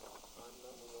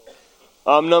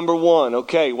 I'm number one.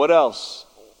 Okay. What else?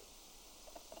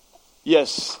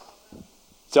 Yes.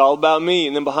 It's all about me.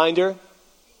 And then behind her?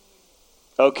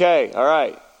 Okay. All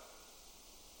right.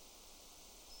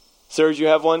 Serge, you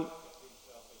have one?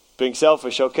 Being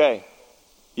selfish, okay.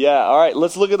 Yeah, all right,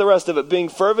 let's look at the rest of it. Being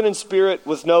fervent in spirit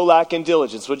with no lack in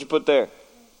diligence. What'd you put there?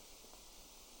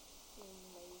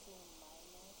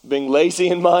 Being lazy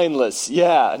and mindless.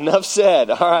 Yeah, enough said.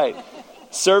 All right.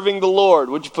 Serving the Lord.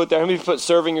 What'd you put there? How many of you put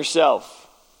serving yourself?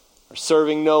 Or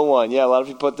serving no one? Yeah, a lot of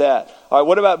you put that. All right,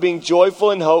 what about being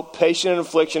joyful in hope, patient in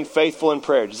affliction, faithful in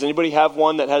prayer? Does anybody have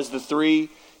one that has the three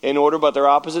in order but they're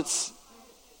opposites?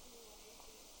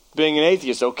 Being an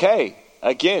atheist, okay.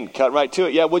 Again, cut right to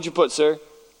it. Yeah, what'd you put, sir?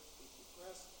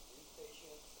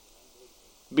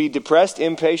 Be depressed,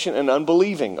 impatient, and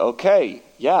unbelieving. Okay.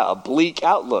 Yeah, a bleak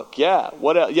outlook. Yeah.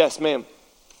 What else? Yes, ma'am.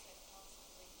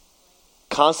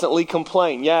 Constantly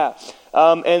complain. Yeah.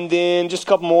 And then just a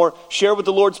couple more. Share with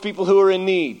the Lord's people who are in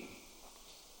need.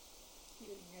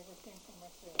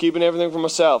 Keeping everything for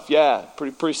myself. Yeah.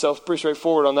 Pretty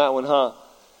straightforward on that one, huh?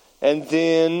 And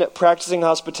then practicing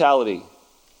hospitality.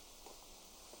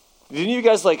 Didn't you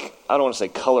guys I don't want to say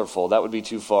colorful, that would be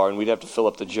too far and we'd have to fill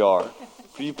up the jar.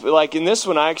 Like in this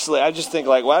one, I just think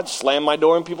I'd slam my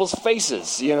door in people's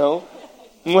faces,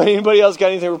 Anybody else got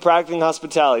anything for practicing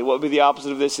hospitality? What would be the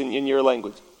opposite of this in your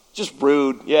language? Just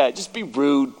rude. Yeah, just be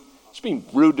rude. Just being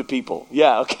rude to people.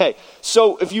 Yeah, okay.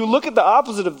 So if you look at the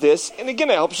opposite of this, and again,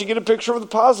 it helps you get a picture of the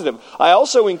positive. I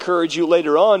also encourage you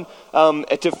later on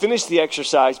to finish the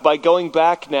exercise by going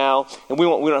back now, and we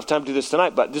don't have time to do this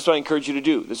tonight, but this is what I encourage you to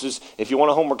do. This is, if you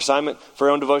want a homework assignment for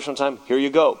your own devotional time, here you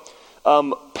go.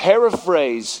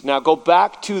 Paraphrase. Now go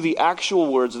back to the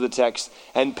actual words of the text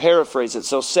and paraphrase it.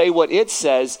 So say what it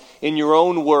says in your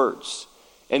own words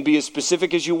and be as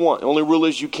specific as you want. The only rule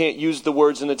is you can't use the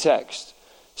words in the text.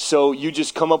 So you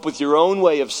just come up with your own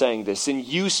way of saying this and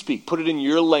you speak, put it in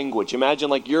your language.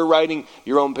 Imagine you're writing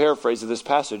your own paraphrase of this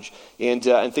passage and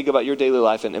think about your daily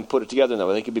life and put it together in that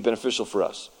way. I think it could be beneficial for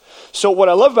us. So what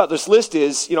I love about this list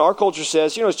is, our culture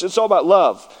says, it's all about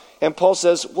love. And Paul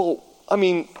says, well,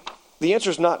 the answer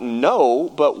is not no,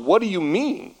 but what do you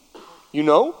mean?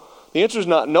 The answer is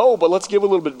not no, but let's give a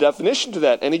little bit of definition to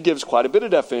that. And he gives quite a bit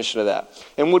of definition to that.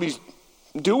 And what he's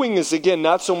doing is, again,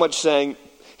 not so much saying,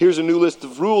 here's a new list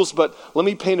of rules, but let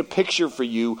me paint a picture for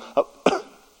you of,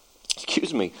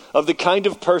 of the kind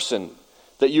of person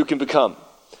that you can become,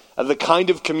 of the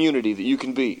kind of community that you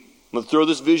can be. I'm going to throw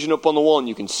this vision up on the wall and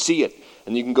you can see it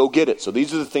and you can go get it. So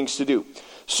these are the things to do.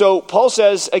 So Paul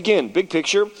says, again, big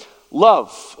picture,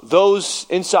 love those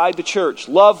inside the church.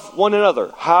 Love one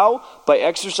another. How? By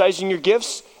exercising your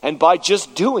gifts and by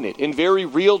just doing it in very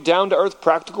real, down-to-earth,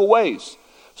 practical ways.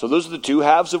 So those are the two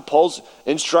halves of Paul's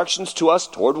instructions to us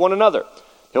toward one another.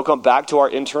 He'll come back to our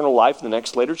internal life in the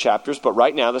next later chapters, but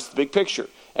right now that's the big picture.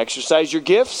 Exercise your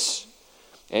gifts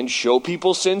and show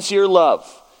people sincere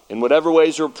love in whatever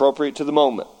ways are appropriate to the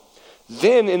moment.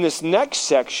 Then in this next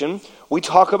section, we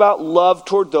talk about love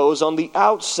toward those on the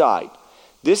outside.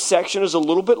 This section is a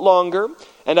little bit longer,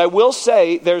 and I will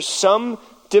say there's some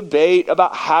debate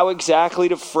about how exactly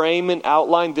to frame and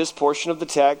outline this portion of the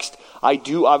text. I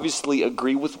do obviously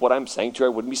agree with what I'm saying to you. I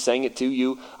wouldn't be saying it to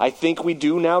you. I think we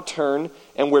do now turn,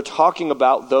 and we're talking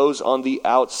about those on the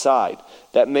outside.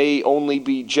 That may only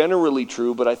be generally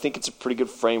true, but I think it's a pretty good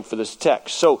frame for this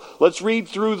text. So let's read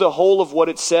through the whole of what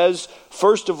it says.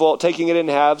 First of all, taking it in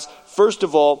halves. First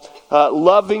of all,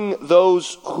 loving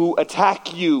those who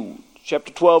attack you.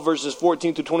 Chapter 12, verses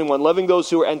 14 to 21. Loving those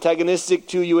who are antagonistic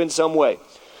to you in some way.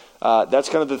 That's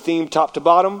kind of the theme top to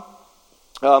bottom.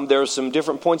 There are some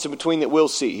different points in between that we'll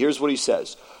see. Here's what he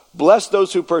says. Bless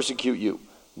those who persecute you.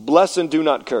 Bless and do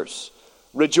not curse.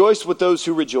 Rejoice with those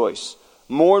who rejoice.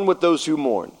 Mourn with those who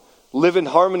mourn. Live in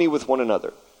harmony with one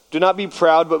another. Do not be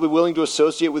proud, but be willing to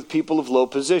associate with people of low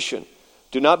position.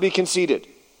 Do not be conceited.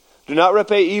 Do not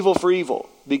repay evil for evil.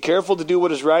 Be careful to do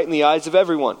what is right in the eyes of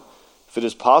everyone. If it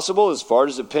is possible, as far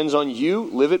as it depends on you,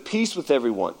 live at peace with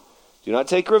everyone. Do not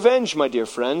take revenge, my dear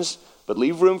friends, but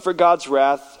leave room for God's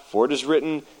wrath, for it is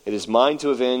written, it is mine to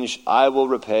avenge, I will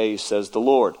repay, says the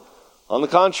Lord. On the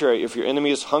contrary, if your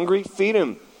enemy is hungry, feed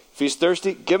him. If he is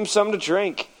thirsty, give him something to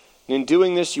drink. And in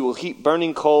doing this, you will heap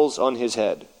burning coals on his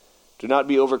head. Do not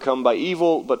be overcome by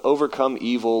evil, but overcome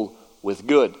evil with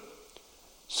good.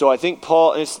 So I think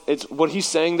Paul, it's what he's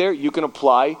saying there, you can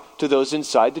apply to those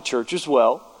inside the church as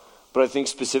well. But I think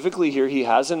specifically here he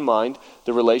has in mind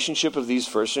the relationship of these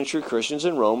first century Christians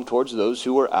in Rome towards those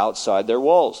who were outside their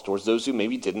walls, towards those who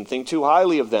maybe didn't think too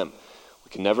highly of them.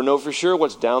 We can never know for sure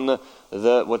what's down the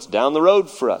road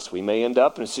for us. We may end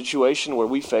up in a situation where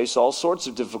we face all sorts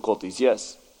of difficulties.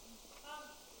 Yes?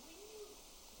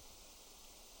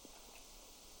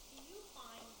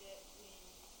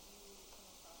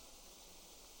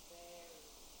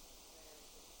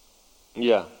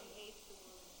 Yeah.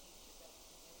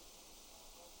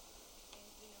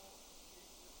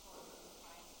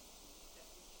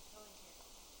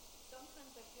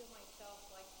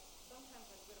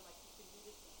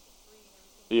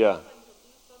 Yeah.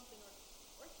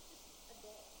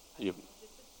 Yep.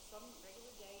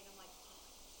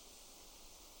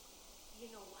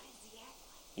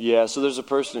 Yeah, so there's a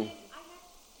person. Do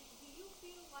you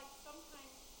feel like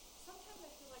sometimes I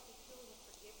feel like it's feeling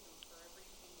forgiveness for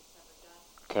everything that's ever done.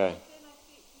 Okay. But then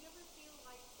do you ever feel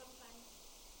like sometimes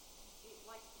it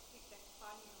like that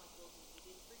fun, like, well, you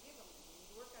didn't forgive them, you need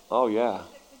to work on it. Oh yeah.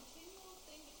 Is it a continual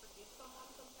thing to forgive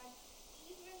someone sometimes,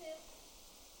 even if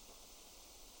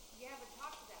you haven't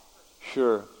talked to that person?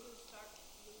 Sure. You start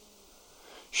feeling.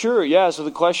 Sure, yeah. So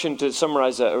the question, to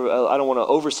summarize that, I don't want to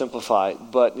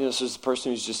oversimplify, but this is a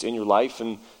person who's just in your life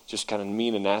and just kind of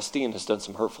mean and nasty and has done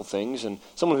some hurtful things, and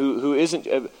someone who isn't.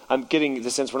 I'm getting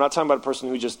the sense we're not talking about a person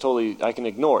who just totally I can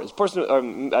ignore. It's a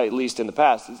person, at least in the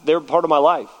past, they're part of my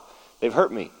life. They've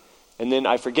hurt me, and then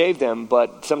I forgave them.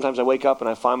 But sometimes I wake up and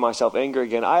I find myself angry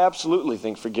again. I absolutely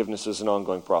think forgiveness is an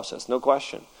ongoing process, no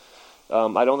question.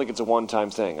 I don't think it's a one-time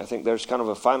thing. I think there's kind of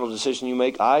a final decision you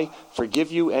make. I forgive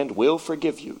you and will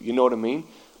forgive you. You know what I mean?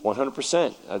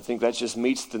 100%. I think that just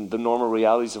meets the normal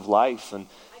realities of life. And,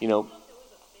 you know.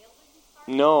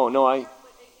 No, But it's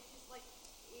just like,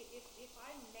 if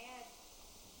I'm mad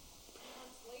 2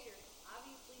 months later,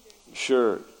 obviously there's.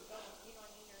 Sure. You know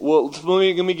what I mean?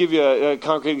 Well, let me give you a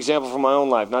concrete example from my own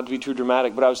life. Not to be too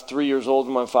dramatic, but I was 3 years old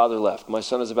when my father left. My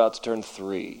son is about to turn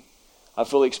 3. I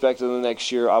fully expect that in the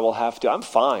next year I will have to. I'm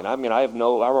fine. I mean, I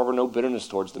harbor no bitterness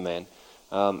towards the man.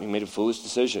 He made a foolish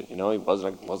decision. You know, he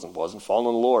wasn't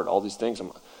following the Lord. All these things.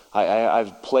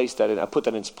 I've placed that in. I put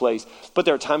that in its place. But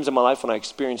there are times in my life when I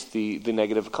experienced the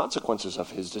negative consequences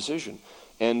of his decision.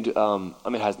 And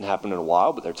it hasn't happened in a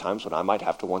while, but there are times when I might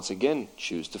have to once again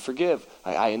choose to forgive.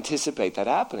 I anticipate that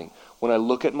happening. When I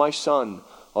look at my son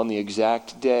on the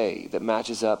exact day that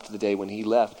matches up to the day when he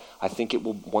left, I think it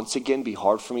will once again be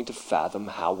hard for me to fathom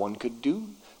how one could do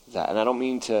that. And I don't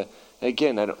mean to,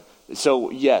 again, so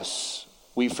yes,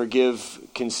 we forgive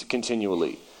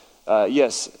continually.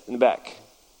 Yes, in the back.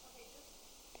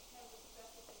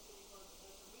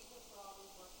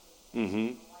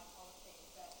 Mm-hmm.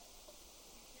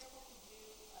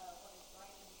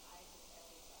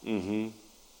 Mm-hmm.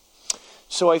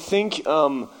 So I think,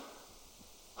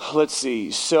 let's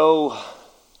see. So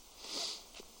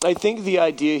I think the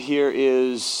idea here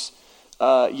is,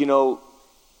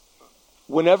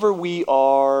 whenever we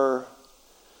are,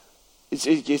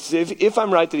 if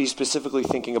I'm right that he's specifically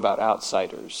thinking about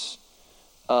outsiders,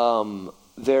 I'm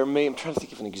trying to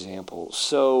think of an example.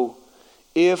 So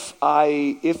if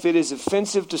it is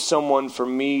offensive to someone for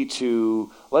me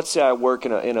to, let's say I work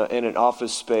in an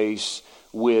office space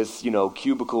with,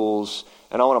 cubicles,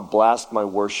 and I want to blast my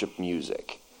worship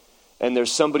music, and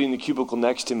there's somebody in the cubicle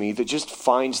next to me that just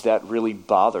finds that really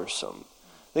bothersome,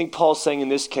 I think Paul's saying in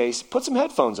this case, put some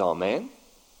headphones on, man.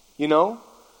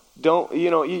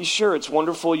 Sure, it's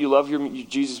wonderful. You love your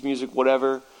Jesus music,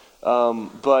 whatever.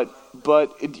 But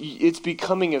it's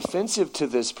becoming offensive to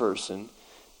this person.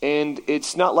 And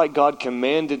it's not like God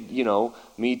commanded,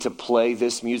 me to play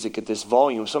this music at this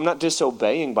volume. So I'm not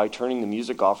disobeying by turning the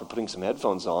music off or putting some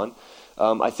headphones on.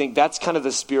 I think that's kind of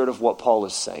the spirit of what Paul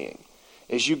is saying.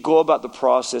 As you go about the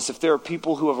process, if there are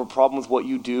people who have a problem with what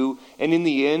you do, and in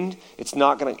the end, you're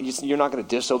not going to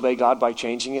disobey God by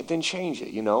changing it, then change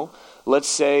it, Let's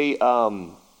say, I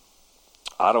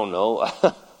don't know,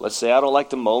 let's say I don't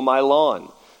like to mow my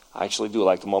lawn. I actually do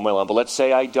like to mow my lawn, but let's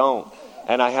say I don't.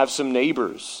 And I have some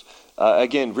neighbors,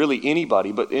 again, really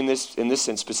anybody, but in this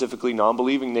sense, specifically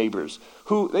non-believing neighbors,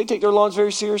 who they take their lawns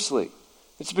very seriously.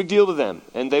 It's a big deal to them,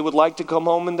 and they would like to come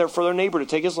home and for their neighbor to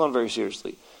take his lawn very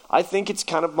seriously. I think it's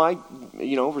kind of my,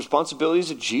 responsibility as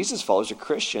a Jesus follower, as a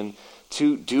Christian,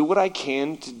 to do what I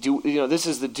can to do. This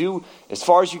is the do as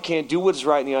far as you can. Do what is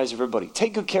right in the eyes of everybody.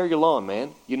 Take good care of your lawn,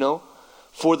 man.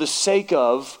 For the sake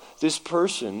of this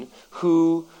person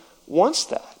who wants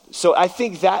that. So I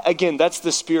think that, again, that's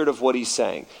the spirit of what he's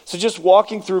saying. So just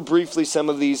walking through briefly some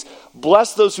of these.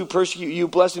 Bless those who persecute you.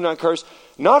 Bless, do not curse.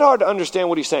 Not hard to understand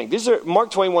what he's saying.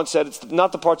 Mark Twain once said, it's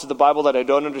not the parts of the Bible that I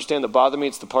don't understand that bother me,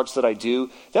 it's the parts that I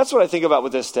do. That's what I think about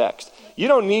with this text. You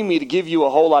don't need me to give you a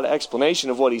whole lot of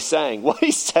explanation of what he's saying. What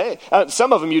he's saying,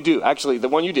 some of them you do. Actually, the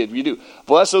one you did, you do.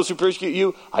 Bless those who persecute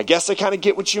you. I guess I kind of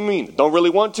get what you mean. Don't really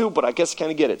want to, but I guess I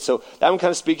kind of get it. So that one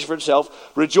kind of speaks for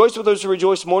itself. Rejoice with those who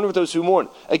rejoice, mourn with those who mourn.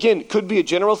 Again, could be a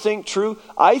general thing, true.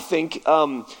 I think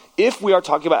if we are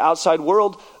talking about outside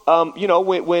world,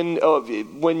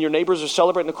 when your neighbors are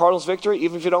celebrating the Cardinals' victory,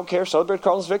 even if you don't care, celebrate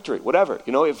Cardinals' victory, whatever.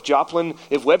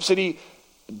 If Web City,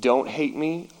 don't hate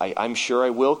me, I'm sure I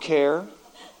will care.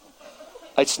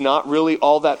 It's not really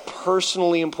all that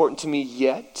personally important to me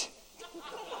yet.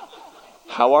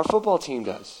 How our football team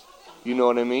does. You know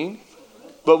what I mean?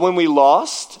 But when we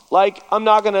lost, I'm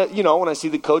not going to, when I see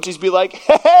the coaches be like,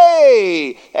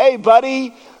 hey,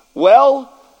 buddy,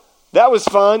 well, that was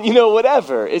fun,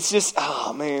 whatever. It's just,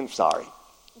 oh man, sorry.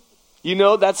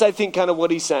 That's, I think, kind of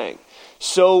what he's saying.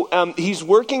 So he's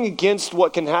working against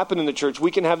what can happen in the church.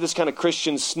 We can have this kind of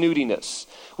Christian snootiness.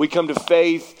 We come to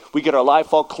faith, we get our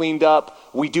life all cleaned up.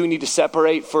 We do need to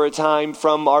separate for a time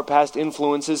from our past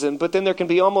influences. But then there can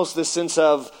be almost this sense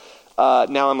of, now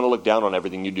I'm going to look down on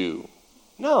everything you do.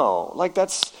 No,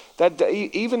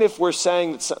 even if we're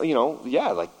saying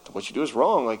that, what you do is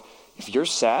wrong, if you're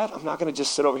sad, I'm not going to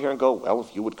just sit over here and go, well,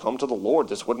 if you would come to the Lord,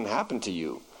 this wouldn't happen to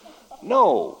you.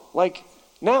 No,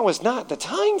 now is not the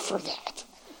time for that.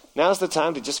 Now's the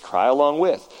time to just cry along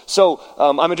with. So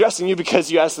I'm addressing you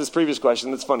because you asked this previous question.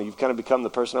 That's funny. You've kind of become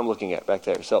the person I'm looking at back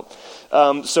there. So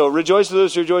rejoice with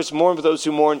those who rejoice, mourn with those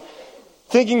who mourn.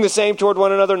 Thinking the same toward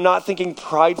one another, not thinking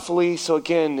pridefully. So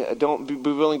again, don't be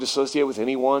willing to associate with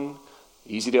anyone.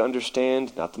 Easy to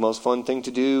understand, not the most fun thing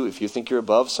to do. If you think you're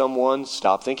above someone,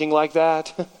 stop thinking like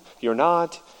that. You're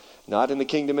not. Not in the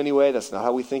kingdom anyway. That's not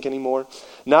how we think anymore.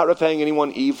 Not repaying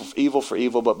anyone evil for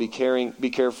evil, but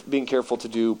being careful to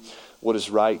do what is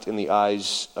right in the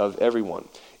eyes of everyone.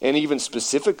 And even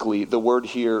specifically, the word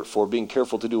here for being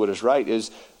careful to do what is right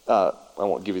is, I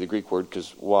won't give you the Greek word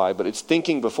because why, but it's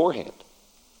thinking beforehand.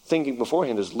 Thinking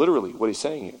beforehand is literally what he's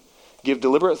saying here. Give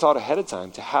deliberate thought ahead of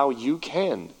time to how you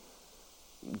can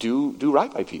do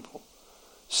right by people.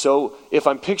 So if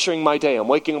I'm picturing my day, I'm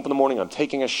waking up in the morning, I'm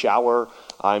taking a shower,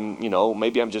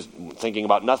 maybe I'm just thinking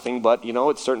about nothing, but, at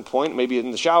a certain point, maybe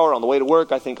in the shower, on the way to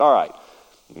work, I think, all right,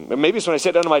 maybe it's when I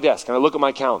sit down at my desk and I look at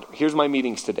my calendar. Here's my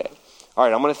meetings today. All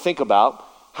right, I'm going to think about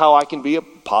how I can be a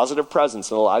positive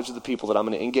presence in the lives of the people that I'm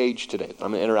going to engage today, that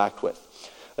I'm going to interact with.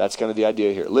 That's kind of the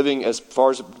idea here. Living as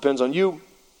far as it depends on you,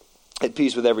 at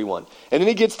peace with everyone. And then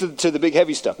he gets to the big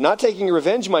heavy stuff. Not taking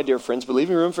revenge, my dear friends, but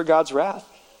leaving room for God's wrath.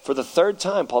 For the third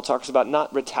time, Paul talks about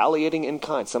not retaliating in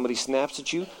kind. Somebody snaps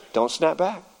at you, don't snap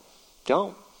back.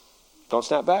 Don't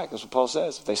snap back. That's what Paul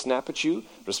says. If they snap at you,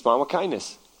 respond with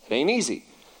kindness. It ain't easy.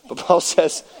 But Paul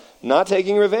says, not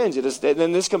taking revenge. And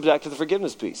then this comes back to the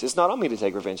forgiveness piece. It's not on me to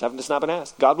take revenge. I have to snap and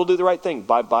ask. God will do the right thing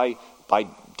by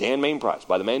Dan Mainprice,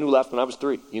 by the man who left when I was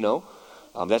 3,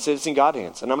 That's it. It's in God's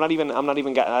hands. And I'm not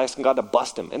even asking God to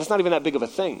bust him. And it's not even that big of a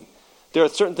thing. There are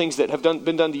certain things that have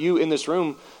been done to you in this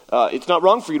room. It's not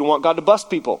wrong for you to want God to bust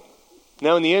people.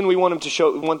 Now, in the end, we want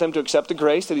them to accept the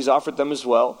grace that he's offered them as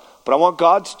well. But I want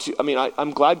God to,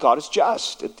 I'm glad God is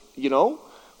just, When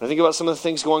I think about some of the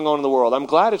things going on in the world, I'm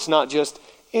glad it's not just,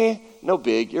 no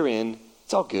big, you're in,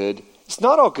 it's all good. It's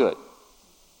not all good.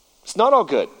 It's not all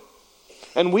good.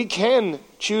 And we can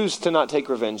choose to not take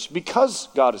revenge because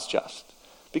God is just.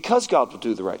 because God will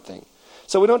do the right thing.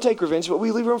 So we don't take revenge, but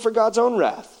we leave room for God's own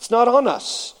wrath. It's not on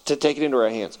us to take it into our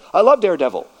hands. I love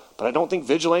Daredevil, but I don't think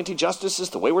vigilante justice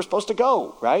is the way we're supposed to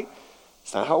go, right?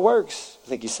 It's not how it works, I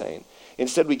think he's saying.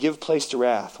 Instead, we give place to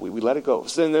wrath. We let it go.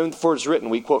 So then, for it's written,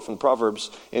 we quote from the Proverbs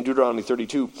in Deuteronomy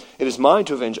 32, "It is mine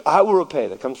to avenge, I will repay."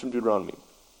 That comes from Deuteronomy.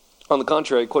 On the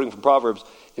contrary, quoting from Proverbs,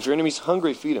 "If your enemy's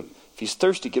hungry, feed him. If he's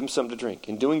thirsty, give him something to drink.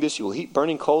 In doing this, you will heap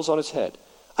burning coals on his head."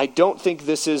 I don't think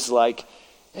this is like,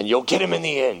 "and you'll get him in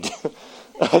the end."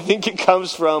 I think it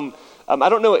comes from, I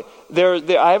don't know,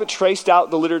 I haven't traced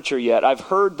out the literature yet. I've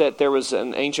heard that there was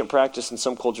an ancient practice in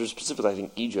some cultures, specifically I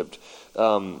think Egypt,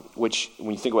 which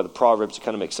when you think about the Proverbs, it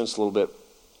kind of makes sense a little bit,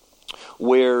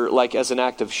 where like as an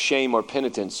act of shame or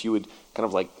penitence, you would kind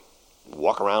of like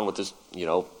walk around with this,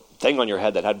 thing on your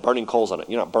head that had burning coals on it.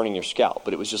 You're not burning your scalp,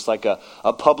 but it was just like a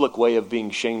public way of being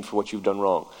shamed for what you've done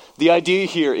wrong. The idea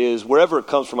here is, wherever it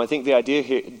comes from, I think the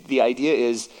idea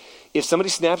is, if somebody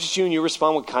snaps at you and you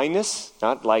respond with kindness,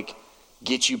 not like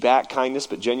get you back kindness,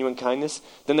 but genuine kindness,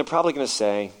 then they're probably going to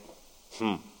say,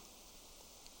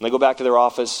 And they go back to their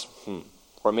office,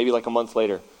 or maybe like a month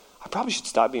later, "I probably should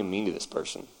stop being mean to this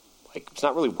person. Like, it's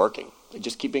not really working. They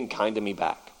just keep being kind to me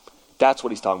back." That's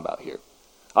what he's talking about here,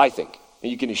 I think.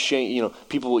 And you can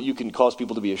you can cause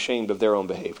people to be ashamed of their own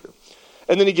behavior.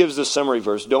 And then he gives this summary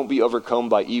verse, "Don't be overcome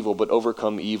by evil, but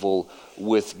overcome evil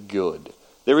with good."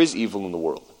 There is evil in the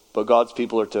world, but God's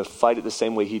people are to fight it the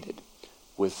same way he did,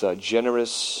 with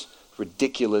generous,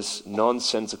 ridiculous,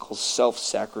 nonsensical,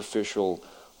 self-sacrificial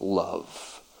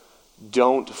love.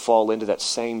 Don't fall into that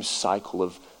same cycle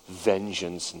of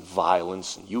vengeance and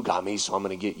violence, and you got me, so I'm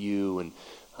going to get you. And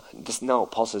no,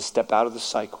 Paul says, step out of the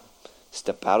cycle.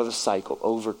 Step out of the cycle,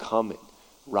 overcome it,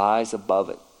 rise above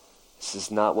it. This is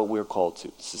not what we're called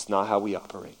to. This is not how we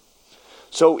operate.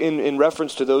 So in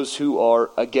reference to those who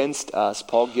are against us,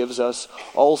 Paul gives us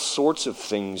all sorts of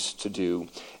things to do.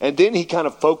 And then he kind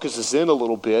of focuses in a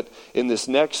little bit in this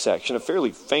next section, a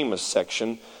fairly famous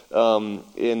section,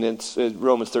 in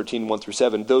Romans 13, 1 through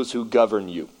 7, "Those who govern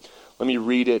you." Let me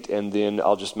read it, and then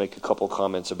I'll just make a couple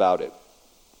comments about it.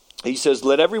 He says,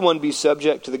 "Let everyone be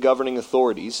subject to the governing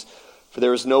authorities, for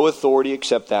there is no authority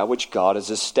except that which God has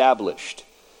established.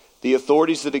 The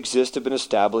authorities that exist have been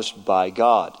established by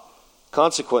God.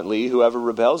 Consequently, whoever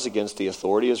rebels against the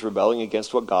authority is rebelling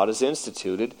against what God has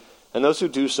instituted, and those who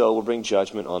do so will bring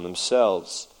judgment on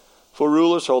themselves. For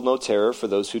rulers hold no terror for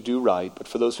those who do right, but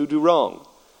for those who do wrong.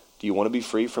 Do you want to be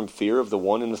free from fear of the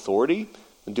one in authority?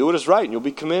 Then do what is right, and you'll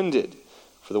be commended.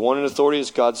 For the one in authority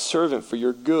is God's servant for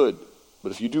your good.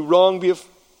 But if you do wrong, be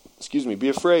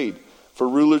afraid. For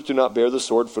rulers do not bear the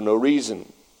sword for no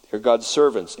reason. They are God's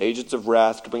servants, agents of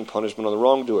wrath to bring punishment on the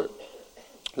wrongdoer.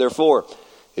 Therefore,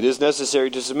 it is necessary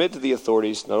to submit to the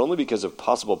authorities, not only because of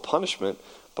possible punishment,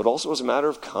 but also as a matter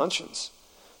of conscience.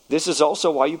 This is also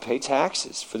why you pay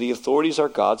taxes, for the authorities are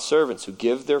God's servants who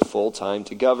give their full time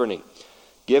to governing.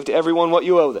 Give to everyone what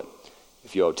you owe them.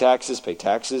 If you owe taxes, pay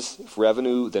taxes. If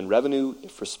revenue, then revenue.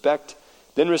 If respect,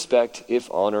 then respect. If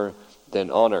honor,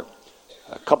 then honor."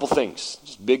 A couple things,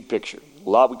 just big picture. A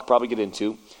lot we could probably get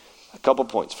into. A couple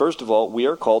points. First of all, we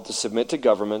are called to submit to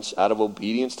governments out of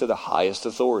obedience to the highest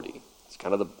authority. It's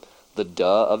kind of the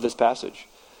duh of this passage.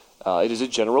 It is a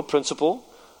general principle.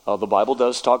 The Bible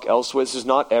does talk elsewhere. This is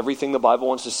not everything the Bible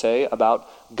wants to say about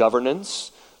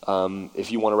governance.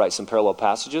 If you want to write some parallel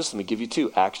passages, let me give you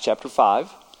two. Acts chapter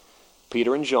 5.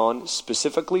 Peter and John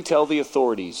specifically tell the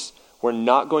authorities, "We're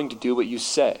not going to do what you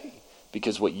say,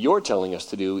 because what you're telling us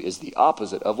to do is the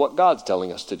opposite of what God's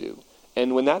telling us to do."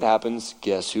 And when that happens,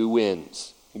 guess who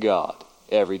wins? God,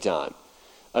 every time.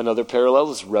 Another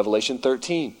parallel is Revelation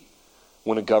 13.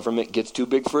 When a government gets too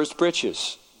big for its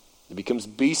britches, it becomes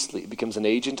beastly, it becomes an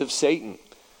agent of Satan.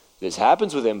 This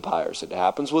happens with empires, it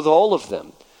happens with all of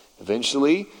them.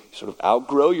 Eventually, you sort of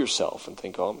outgrow yourself and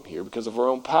think, "Oh, I'm here because of our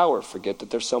own power." Forget that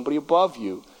there's somebody above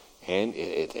you, and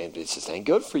it just ain't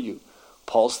good for you.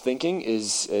 Paul's thinking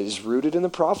is rooted in the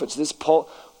prophets.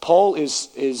 Paul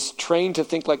is trained to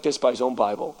think like this by his own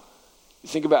Bible. You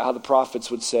think about how the prophets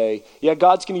would say, "Yeah,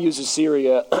 God's going to use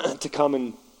Assyria to come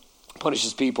and punish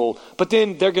his people, but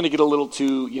then they're going to get a little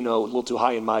too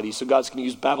high and mighty, so God's going to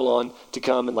use Babylon to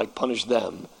come and punish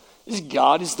them."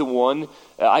 God is the one.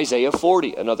 Isaiah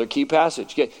 40, another key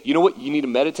passage. You know what? You need to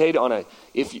meditate on and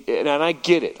I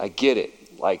get it.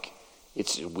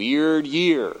 It's a weird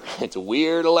year. It's a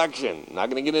weird election. I'm not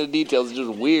going to get into details. It's just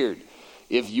weird.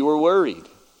 If you are worried,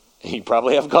 and you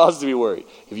probably have cause to be worried.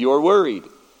 If you are worried,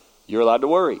 you're allowed to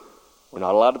worry. We're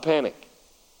not allowed to panic.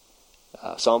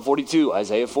 Psalm 42,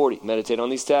 Isaiah 40. Meditate on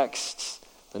these texts.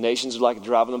 The nations are like a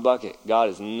drop in the bucket. God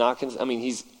is not.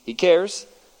 He cares.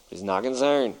 He's not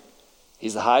concerned.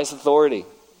 He's the highest authority.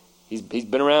 He's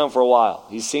been around for a while.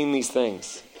 He's seen these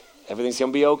things. Everything's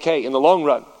going to be okay in the long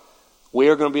run. We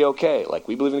are going to be okay. Like,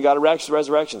 we believe in the God of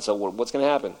resurrection, so what's going to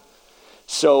happen?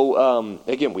 So,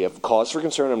 again, we have cause for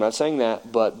concern. I'm not saying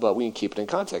that, but we can keep it in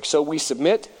context. So we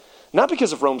submit, not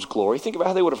because of Rome's glory. Think about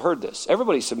how they would have heard this.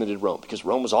 Everybody submitted Rome because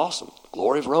Rome was awesome.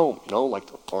 Glory of Rome, like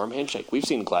the arm handshake. We've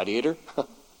seen Gladiator.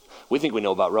 We think we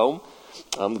know about Rome.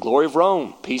 Glory of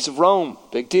Rome, peace of Rome,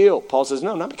 big deal. Paul says,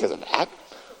 no, not because of that.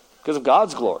 Because of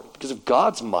God's glory, because of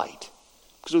God's might,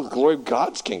 because of the glory of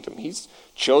God's kingdom. He's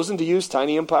chosen to use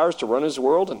tiny empires to run his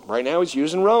world, and right now he's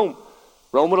using Rome.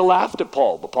 Rome would have laughed at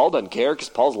Paul, but Paul doesn't care because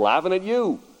Paul's laughing at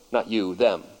you. Not you,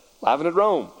 them. Laughing at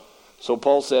Rome. So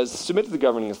Paul says, submit to the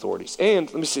governing authorities. And,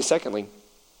 let me say secondly,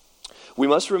 we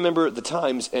must remember the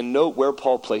times and note where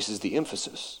Paul places the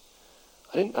emphasis.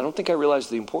 I don't think I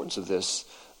realized the importance of this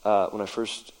when I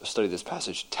first studied this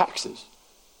passage. Taxes.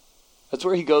 That's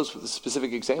where he goes with a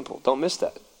specific example. Don't miss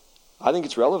that. I think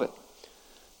it's relevant.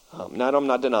 Now, I'm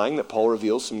not denying that Paul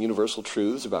reveals some universal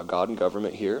truths about God and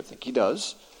government here. I think he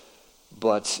does.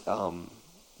 But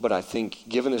I think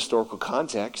given the historical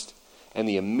context and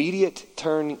the immediate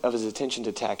turn of his attention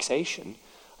to taxation,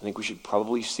 I think we should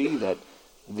probably see that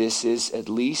this is at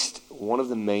least one of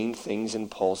the main things in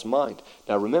Paul's mind.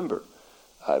 Now remember,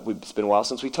 it's been a while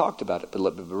since we talked about it, but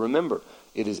remember,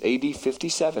 it is AD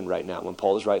 57 right now when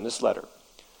Paul is writing this letter.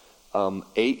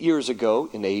 8 years ago,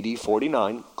 in AD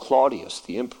 49, Claudius,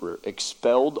 the emperor,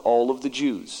 expelled all of the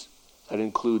Jews. That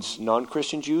includes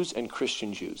non-Christian Jews and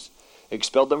Christian Jews.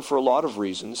 Expelled them for a lot of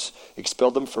reasons.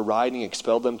 Expelled them for rioting.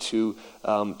 Expelled them to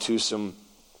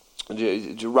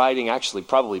rioting actually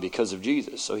probably because of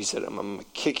Jesus. So he said, I'm going to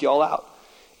kick you all out.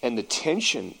 And the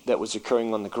tension that was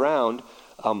occurring on the ground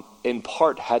in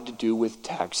part had to do with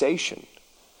taxation.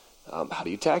 How do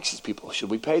you tax these people? Should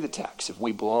we pay the tax? If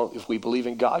we believe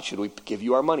in God, should we give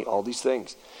you our money? All these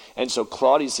things. And so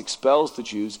Claudius expels the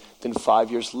Jews. Then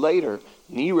 5 years later,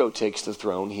 Nero takes the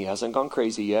throne. He hasn't gone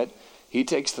crazy yet. He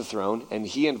takes the throne and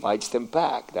he invites them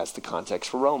back. That's the context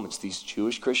for Romans. These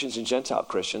Jewish Christians and Gentile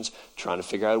Christians trying to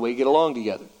figure out a way to get along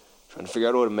together. Trying to figure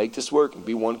out a way to make this work and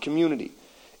be one community.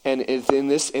 And in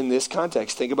this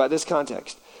context, think about this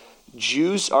context.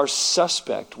 Jews are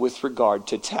suspect with regard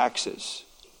to taxes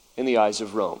in the eyes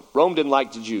of Rome. Rome didn't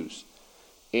like the Jews.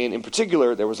 And in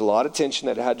particular, there was a lot of tension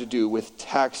that had to do with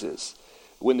taxes.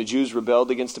 When the Jews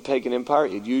rebelled against the pagan empire,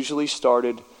 it usually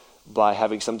started by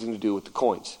having something to do with the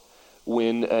coins.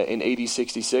 When in AD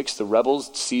 66, the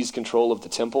rebels seized control of the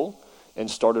temple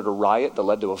and started a riot that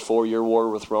led to a 4-year war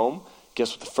with Rome,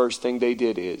 guess what the first thing they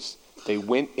did is? They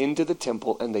went into the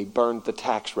temple and they burned the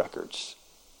tax records.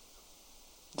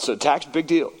 So tax, big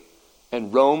deal.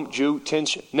 And Rome, Jew,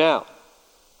 tension. Now,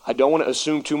 I don't want to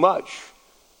assume too much,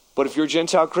 but if you're a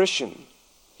Gentile Christian, and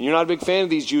you're not a big fan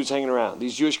of these Jews hanging around,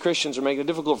 these Jewish Christians are making it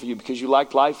difficult for you because you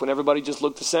liked life when everybody just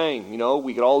looked the same.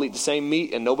 We could all eat the same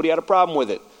meat and nobody had a problem with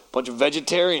it. A bunch of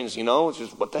vegetarians, it's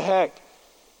just what the heck.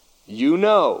 You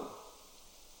know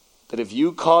that if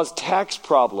you cause tax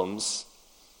problems,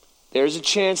 there's a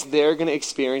chance they're going to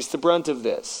experience the brunt of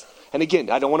this. And again,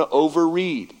 I don't want to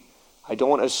overread. I don't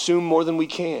want to assume more than we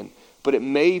can. But it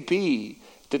may be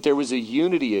that there was a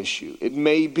unity issue. It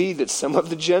may be that some of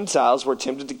the Gentiles were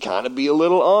tempted to kind of be a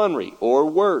little ornery or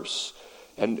worse.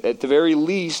 And at the very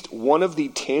least, one of the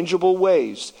tangible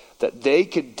ways that they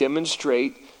could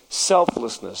demonstrate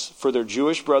selflessness for their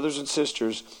Jewish brothers and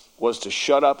sisters was to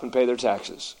shut up and pay their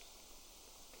taxes.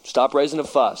 Stop raising a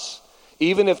fuss.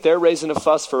 Even if they're raising a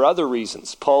fuss for other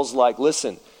reasons, Paul's like,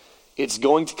 listen, it's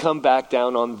going to come back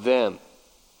down on them.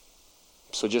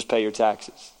 So just pay your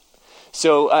taxes.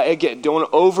 So again, don't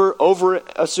want to over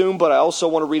assume, but I also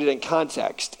want to read it in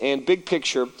context. And big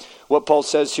picture, what Paul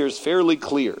says here is fairly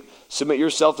clear. Submit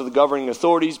yourself to the governing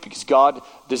authorities because God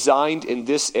designed in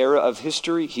this era of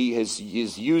history, he is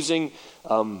using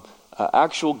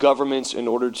actual governments in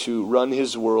order to run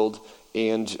his world,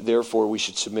 and therefore we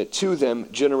should submit to them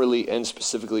generally and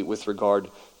specifically with regard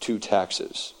to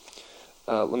taxes.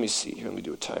 Let me see here. Let me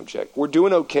do a time check. We're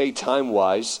doing okay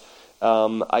time-wise.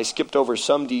 I skipped over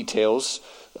some details.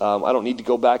 I don't need to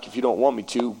go back if you don't want me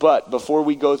to. But before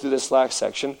we go through this last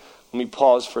section, let me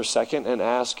pause for a second and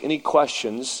ask any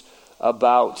questions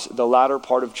about the latter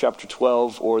part of chapter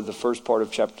 12 or the first part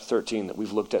of chapter 13 that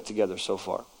we've looked at together so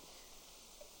far.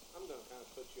 I'm going to kind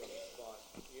of put you on the spot.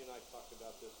 You and I talked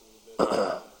about this a little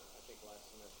bit, I think last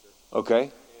semester. Okay.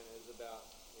 And it was about,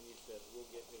 and you said, we'll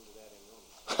get into that in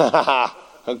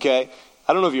Romans. Okay.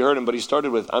 I don't know if you heard him, but he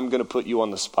started with, I'm going to put you on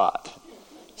the spot.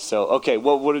 So, okay,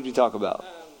 what did we talk about?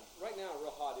 Right now, a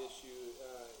real hot issue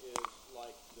is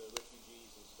like the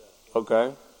refugees and stuff.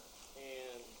 Okay.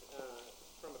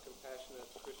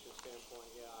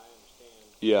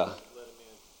 Yeah. let them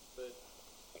in. But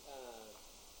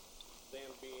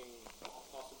them being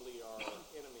possibly our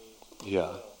enemies.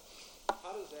 Yeah.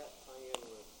 How does that tie in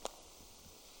with?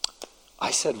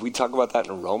 I said we talk about that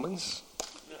in Romans.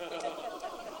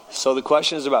 So the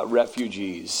question is about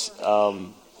refugees. Yeah, you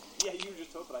were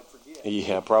just hoping I'd forget.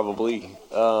 Yeah, probably.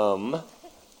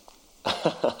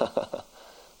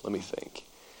 Let me think.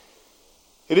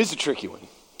 It is a tricky one.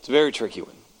 It's a very tricky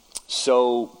one.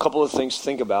 So a couple of things to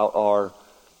think about are,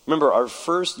 remember our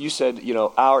first, you said,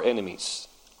 our enemies.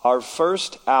 Our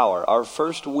first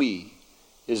we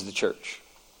is the church.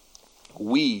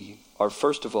 We are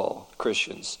first of all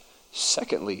Christians.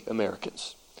 Secondly,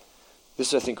 Americans.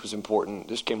 This, I think, was important.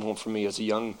 This came home for me as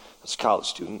a college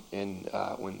student, and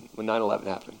when 9/11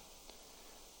 happened.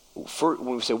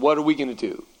 When we say, what are we going to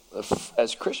do?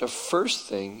 As Christians, first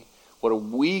thing, what are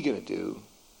we going to do?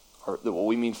 Or what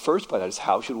we mean first by that is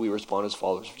how should we respond as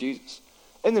followers of Jesus?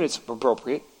 And then it's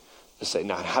appropriate to say,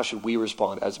 now, how should we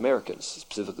respond as Americans,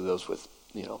 specifically those with,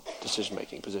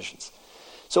 decision-making positions?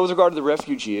 So with regard to the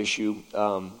refugee issue,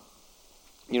 one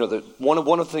of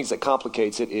the things that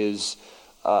complicates it is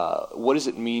what does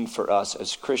it mean for us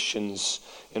as Christians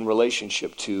in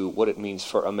relationship to what it means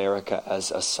for America as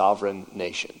a sovereign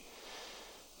nation?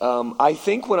 I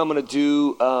think what I'm going to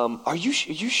do, are you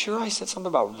sure I said something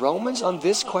about Romans on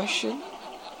this question?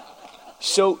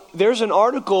 So there's an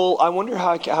article, I wonder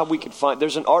how we could find,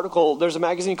 there's a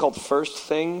magazine called First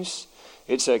Things.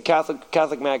 It's a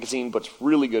Catholic magazine, but it's a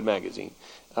really good magazine.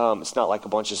 It's not like a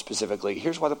bunch of specifically,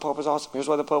 here's why the Pope is awesome, here's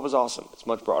why the Pope is awesome. It's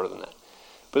much broader than that.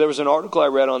 But there was an article I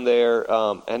read on there,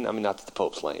 and I mean, not that the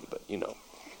Pope's lame, but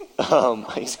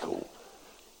he's cool.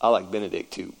 I like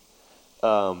Benedict too.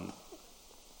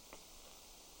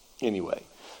 Anyway,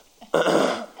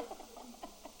 I'm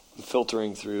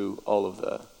filtering through all of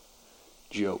the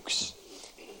jokes.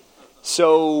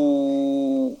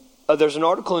 So there's an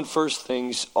article in First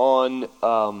Things on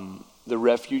the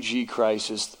refugee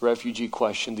crisis, the refugee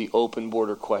question, the open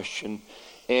border question.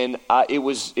 And it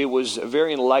was a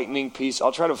very enlightening piece.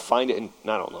 I'll try to find it, and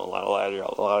I don't know, a lot of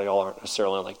y'all aren't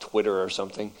necessarily on like Twitter or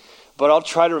something. But I'll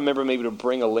try to remember maybe to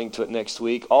bring a link to it next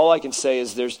week. All I can say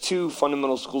is there's two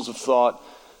fundamental schools of thought.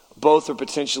 Both are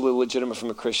potentially legitimate from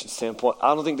a Christian standpoint.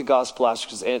 I don't think the gospel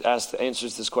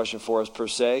answers this question for us per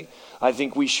se. I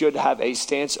think we should have a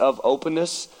stance of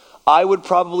openness. I would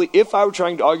probably, if I were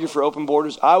trying to argue for open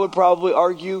borders, I would probably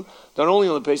argue not only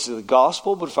on the basis of the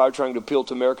gospel, but if I were trying to appeal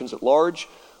to Americans at large.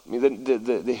 I mean,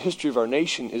 the history of our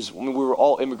nation is, we were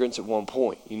all immigrants at one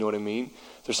point. You know what I mean?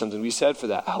 There's something to be said for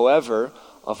that. However,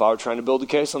 if I were trying to build a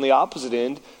case on the opposite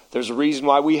end, there's a reason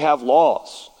why we have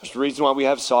laws. There's a reason why we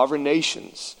have sovereign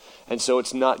nations. And so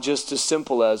it's not just as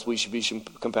simple as we should be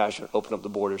compassionate, open up the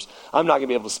borders. I'm not going to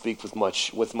be able to speak with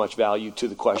much value to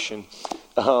the question.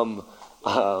 And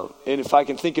if I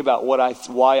can think about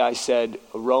why I said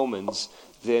Romans,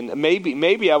 then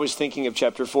maybe I was thinking of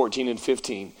chapter 14 and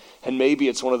 15, and maybe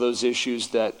it's one of those issues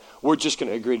that we're just going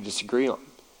to agree to disagree on.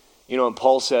 And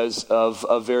Paul says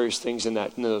of various things in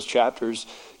those chapters,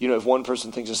 if one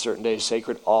person thinks a certain day is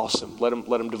sacred, awesome. Let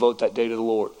him devote that day to the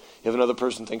Lord. If another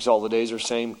person thinks all the days are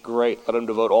same, great. Let him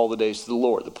devote all the days to the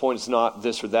Lord. The point is not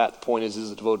this or that. The point is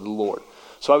it devoted to the Lord.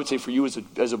 So I would say for you as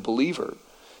a believer,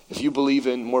 if you believe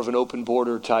in more of an open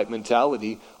border type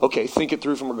mentality, okay, think it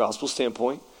through from a gospel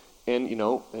standpoint, and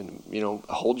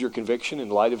hold your conviction in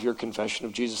light of your confession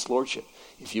of Jesus' lordship.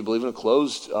 If you believe in a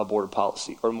closed border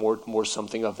policy or more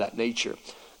something of that nature,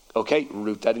 okay,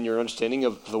 root that in your understanding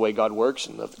of the way God works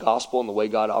and of the gospel and the way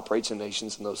God operates in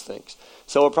nations and those things.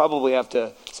 So we'll probably have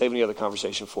to save any other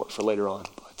conversation for later on,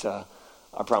 but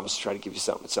I promise to try to give you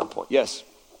something at some point. Yes?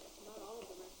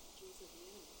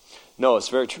 No, it's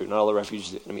very true. Not all the refugees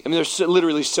are the enemy. I mean, there's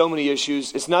literally so many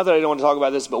issues. It's not that I don't want to talk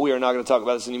about this, but we are not going to talk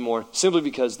about this anymore, simply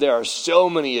because there are so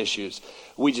many issues.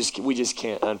 We just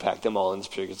can't unpack them all in this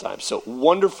particular time. So,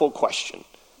 wonderful question.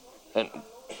 And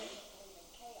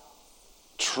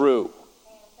true.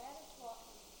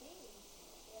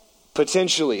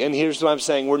 Potentially. And here's what I'm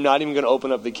saying. We're not even going to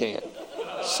open up the can.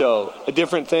 So, a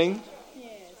different thing?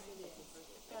 Yes, it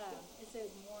is. It says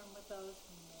mourn with those.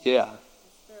 Yeah.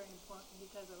 It's very important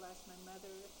because I lost my mother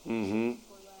Mm-hmm.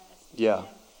 before last. Yeah. And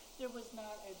there was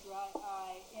not a dry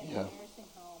eye in the nursing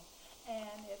home.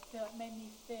 And it made me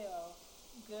feel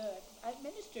good. It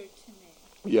ministered to me.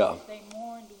 Yeah. They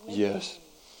mourned with Yes.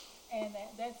 me. And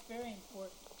that's very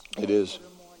important. It is. For the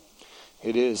morning.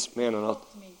 It is. Man, and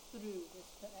Helped me through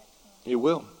that time. It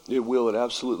will. It will. It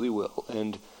absolutely will.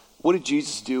 And what did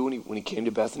Jesus do when he came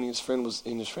to Bethany and his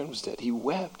friend was dead? He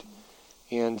wept.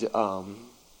 And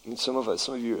some of us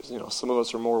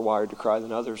are more wired to cry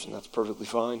than others, and that's perfectly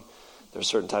fine. There are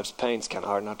certain types of pain. It's kind of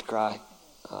hard not to cry.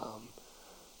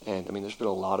 And I mean, there's been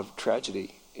a lot of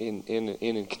tragedy in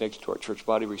and connected to our church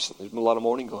body recently. There's been a lot of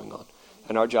mourning going on.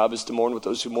 And our job is to mourn with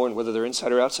those who mourn, whether they're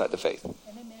inside or outside the faith.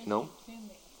 No?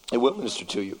 It will minister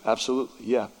to you. Absolutely.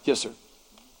 Yeah. Yes, sir.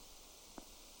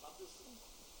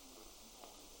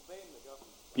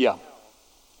 Yeah. Our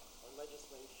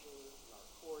legislature and our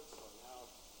courts are now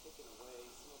taking away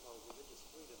some of our religious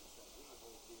freedoms that we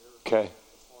hold dear. Okay.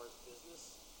 As far as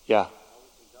business, Yeah. how we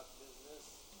conduct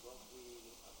business, what we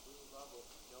approve of, what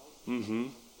we don't, Mm-hmm.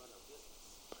 run our business.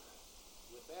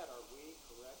 With that, are we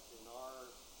correct in our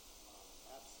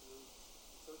absolute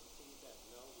certainty that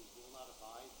no, we will not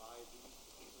abide by these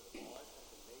particular laws that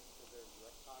have been made because they're in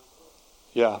direct conflict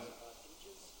Yeah.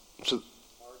 teaches? So,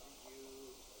 Or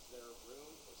is there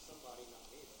room for somebody, not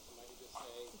me, but somebody to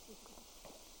say,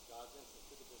 God's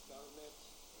instituted this government,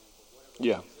 and for whatever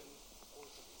Yeah. reason,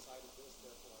 courts have decided this,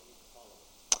 therefore I need to follow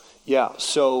it. yeah.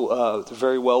 So, a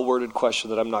very well worded question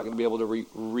that I'm not going to be able to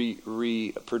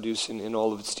reproduce in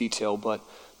all of its detail, but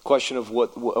the question of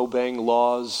what obeying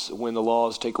laws when the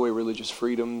laws take away religious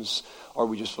freedoms, are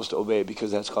we just supposed to obey it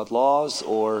because that's God's laws,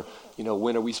 or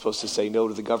when are we supposed to say no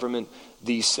to the government?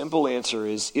 The simple answer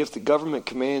is, if the government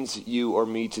commands you or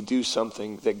me to do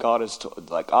something that God is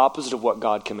like opposite of what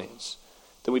God commands,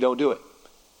 then we don't do it.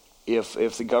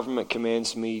 If the government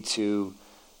commands me to,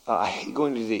 I hate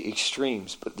going to the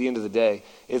extremes, but at the end of the day,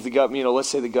 if the government, let's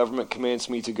say the government commands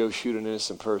me to go shoot an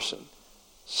innocent person,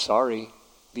 sorry,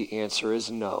 the answer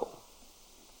is no.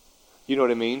 You know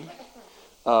what I mean?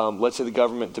 Let's say the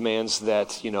government demands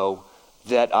that,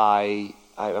 that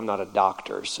I'm not a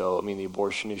doctor, so I mean the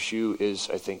abortion issue is,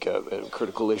 I think, a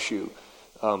critical issue.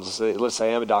 Let's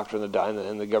say I am a doctor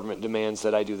and the government demands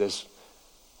that I do this.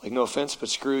 Like, no offense, but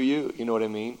screw you. You know what I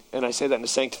mean? And I say that in a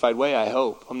sanctified way. I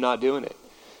hope I'm not doing it.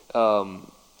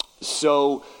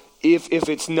 So if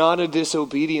it's not a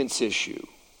disobedience issue,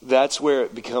 that's where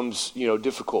it becomes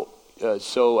difficult.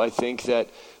 So I think that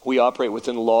we operate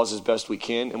within the laws as best we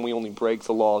can, and we only break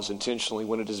the laws intentionally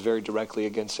when it is very directly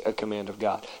against a command of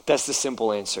God. That's the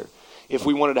simple answer. If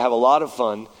we wanted to have a lot of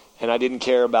fun, and I didn't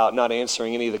care about not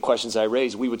answering any of the questions I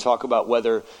raised, we would talk about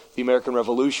whether the American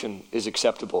Revolution is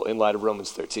acceptable in light of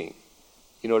Romans 13.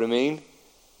 You know what I mean?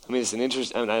 I mean, it's an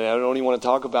interest. I don't even want to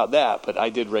talk about that, but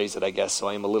I did raise it, I guess, so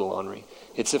I am a little ornery.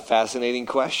 It's a fascinating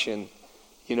question.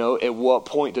 At what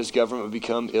point does government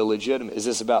become illegitimate? Is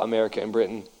this about America and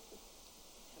Britain?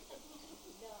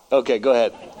 Okay, go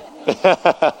ahead. I want to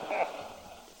talk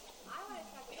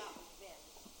about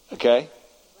revenge. Okay.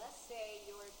 Let's say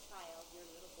your child, your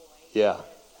little boy, Yeah. is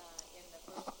in the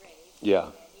first grade. Yeah.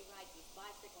 And he rides his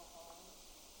bicycle home,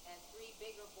 and 3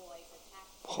 bigger boys attack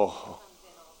him. Oh. He comes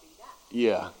in all beat up.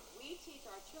 Yeah. We teach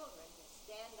our children to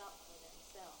stand up for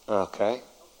themselves. Okay.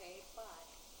 Okay, but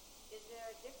is there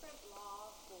a different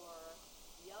law for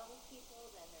young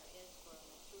people than there is for a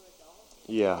mature adult?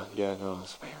 Yeah. No,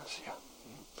 it's parents. Yeah.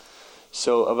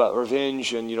 So about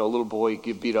revenge and a little boy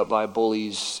get beat up by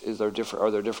bullies. Are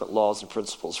there different laws and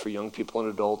principles for young people and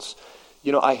adults?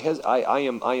 My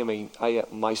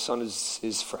son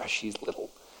is fresh. He's little,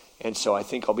 and so I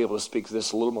think I'll be able to speak to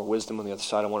this a little more wisdom on the other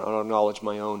side. I want to acknowledge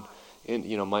my own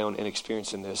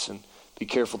inexperience in this, and be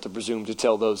careful to presume to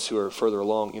tell those who are further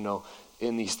along,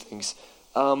 in these things.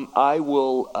 I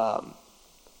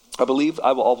believe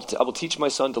I will teach my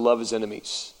son to love his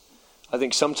enemies. I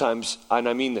think sometimes, and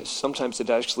I mean this, sometimes it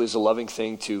actually is a loving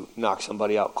thing to knock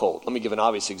somebody out cold. Let me give an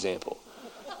obvious example.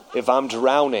 If I'm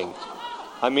drowning,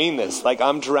 I mean this, like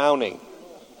I'm drowning,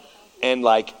 and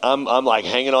like I'm like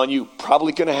hanging on you.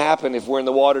 Probably going to happen if we're in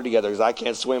the water together, because I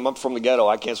can't swim. I'm from the ghetto.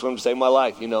 I can't swim to save my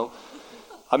life.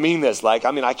 I mean this, I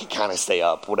can kind of stay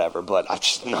up, whatever, but I'm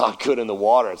just not good in the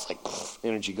water. It's like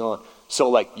energy gone. So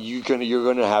like you're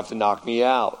gonna have to knock me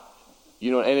out,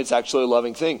 and it's actually a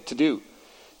loving thing to do.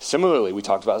 Similarly, we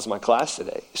talked about this in my class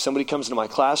today. If somebody comes into my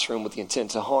classroom with the intent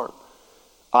to harm,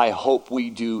 I hope we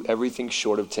do everything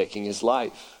short of taking his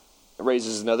life. It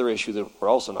raises another issue that we're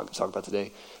also not going to talk about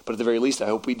today, but at the very least, I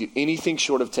hope we do anything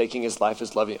short of taking his life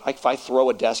as loving. If I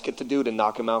throw a desk at the dude and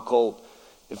knock him out cold,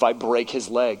 if I break his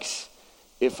legs,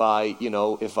 if I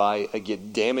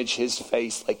damage his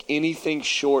face, like anything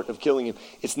short of killing him,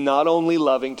 it's not only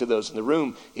loving to those in the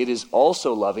room, it is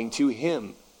also loving to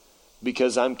him.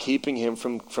 Because I'm keeping him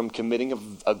from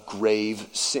committing a grave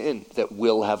sin that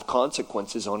will have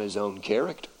consequences on his own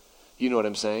character. You know what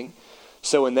I'm saying?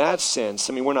 So in that sense,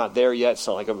 we're not there yet. It's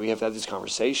not like we have to have these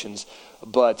conversations.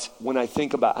 But when I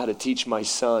think about how to teach my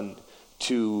son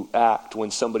to act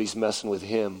when somebody's messing with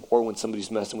him, or when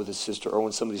somebody's messing with his sister, or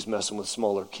when somebody's messing with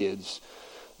smaller kids,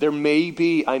 there may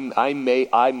be, I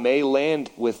may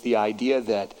land with the idea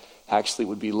that, actually it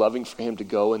would be loving for him to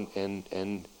go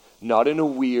and not in a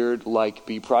weird, like,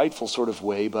 be prideful sort of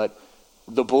way, but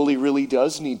the bully really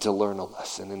does need to learn a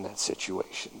lesson in that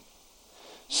situation.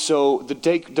 So the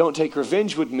don't take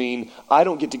revenge would mean I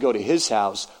don't get to go to his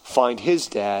house, find his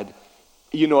dad,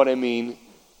 you know what I mean,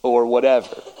 or whatever.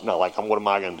 Not like, what am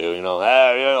I going to do,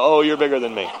 oh, you're bigger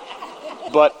than me.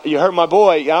 But you hurt my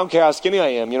boy, I don't care how skinny I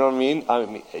am, you know what I mean?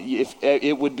 If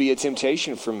it would be a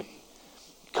temptation for me.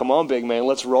 Come on, big man,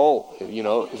 let's roll.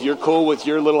 If you're cool with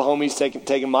your little homies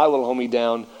taking my little homie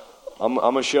down, I'm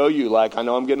going to show you. Like, I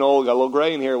know I'm getting old, got a little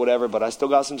gray in here or whatever, but I still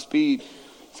got some speed.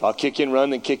 So I'll kick you and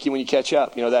run and kick you when you catch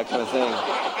up, that kind of thing.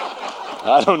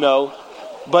 I don't know.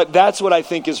 But that's what I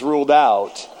think is ruled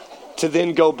out, to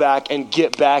then go back and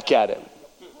get back at him.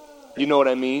 You know what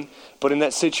I mean? But in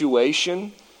that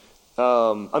situation,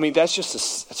 that's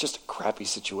just a crappy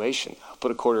situation. I'll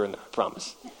put a quarter in there, I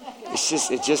promise.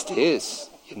 It just is,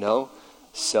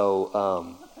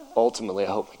 So ultimately,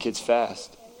 I hope my kid's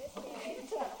fast.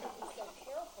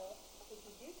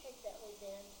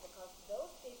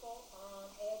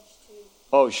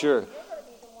 Oh, sure.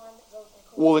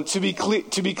 Well, and to be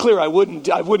clear, I wouldn't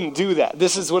do that.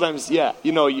 This is what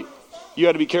you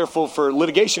got to be careful for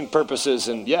litigation purposes,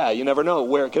 and you never know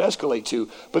where it could escalate to.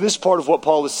 But this part of what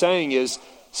Paul is saying is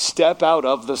step out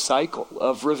of the cycle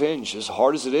of revenge, as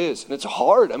hard as it is. And it's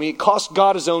hard. It cost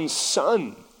God his own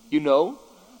son,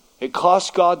 It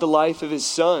cost God the life of his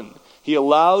son. He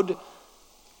allowed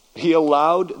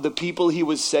the people he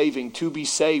was saving to be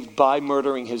saved by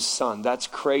murdering his son. That's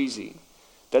crazy.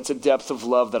 That's a depth of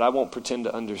love that I won't pretend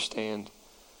to understand.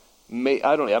 Maybe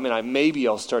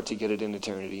I'll start to get it in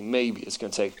eternity. Maybe it's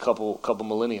going to take a couple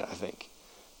millennia, I think,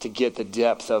 to get the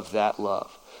depth of that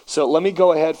love. So let me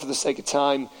go ahead for the sake of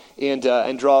time and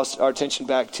draw our attention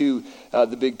back to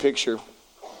the big picture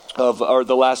of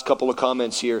the last couple of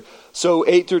comments here. So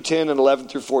 8 through 10 and 11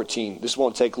 through 14. This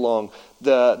won't take long.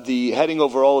 The heading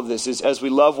over all of this is, as we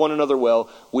love one another well,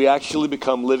 we actually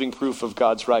become living proof of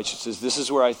God's righteousness. This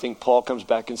is where I think Paul comes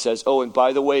back and says, oh, and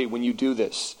by the way, when you do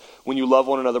this, when you love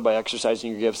one another by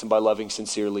exercising your gifts and by loving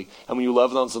sincerely, and when you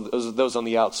love those on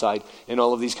the outside in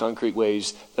all of these concrete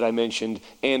ways that I mentioned,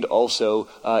 and also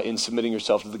in submitting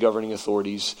yourself to the governing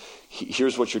authorities,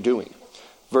 here's what you're doing.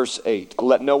 Verse 8,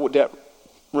 let no debt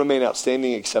remain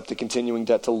outstanding except the continuing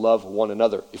debt to love one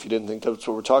another. If you didn't think that's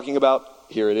what we're talking about,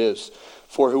 here it is.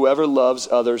 For whoever loves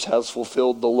others has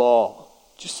fulfilled the law.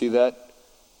 Did you see that?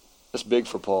 That's big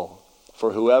for Paul.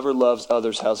 For whoever loves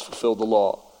others has fulfilled the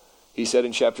law. He said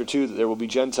in chapter 2 that there will be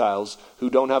Gentiles who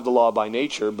don't have the law by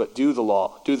nature, but do the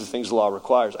law, do the things the law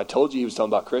requires. I told you he was talking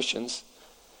about Christians.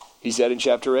 He said in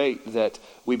chapter 8 that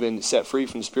we've been set free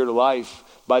from the Spirit of life,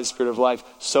 by the Spirit of life,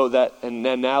 so that, and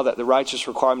then now that the righteous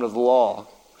requirement of the law,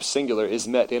 singular, is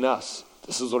met in us.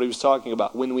 This is what he was talking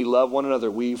about. When we love one another,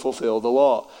 we fulfill the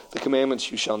law. The commandments,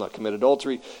 you shall not commit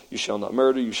adultery, you shall not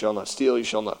murder, you shall not steal, you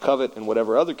shall not covet, and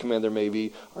whatever other command there may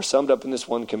be, are summed up in this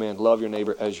one command: love your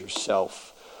neighbor as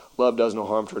yourself. Love does no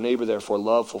harm to our neighbor, therefore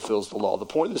love fulfills the law. The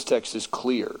point of this text is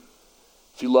clear.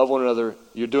 If you love one another,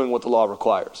 you're doing what the law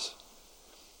requires.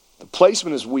 The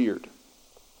placement is weird.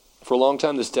 For a long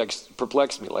time, this text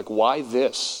perplexed me. Like, why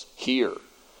this here?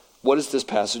 What is this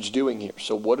passage doing here?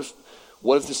 So what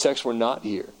if this text were not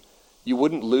here? You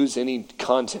wouldn't lose any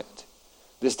content.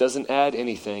 This doesn't add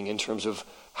anything in terms of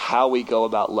how we go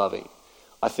about loving.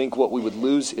 I think what we would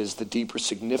lose is the deeper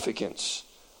significance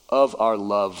of our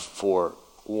love for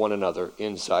one another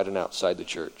inside and outside the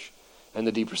church. And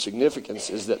the deeper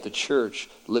significance is that the church,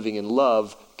 living in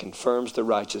love, confirms the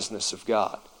righteousness of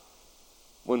God.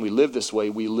 When we live this way,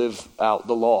 we live out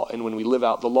the law. And when we live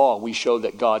out the law, we show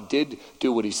that God did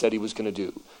do what he said he was going to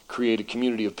do: create a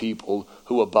community of people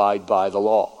who abide by the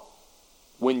law.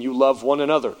 When you love one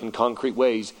another in concrete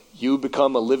ways, you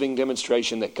become a living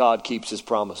demonstration that God keeps his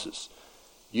promises.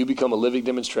 You become a living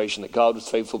demonstration that God was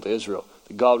faithful to Israel,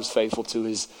 that God was faithful to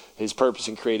his purpose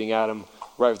in creating Adam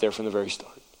right there from the very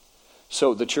start.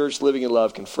 So the church living in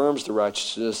love confirms the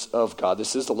righteousness of God.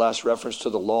 This is the last reference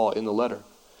to the law in the letter.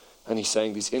 And he's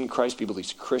saying these in Christ people,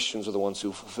 these Christians, are the ones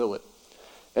who fulfill it.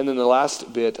 And then the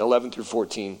last bit, 11 through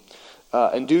 14.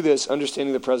 And do this,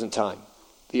 understanding the present time.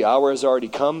 The hour has already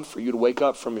come for you to wake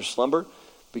up from your slumber,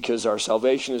 because our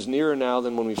salvation is nearer now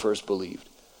than when we first believed.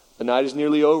 The night is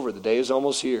nearly over. The day is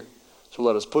almost here. So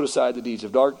let us put aside the deeds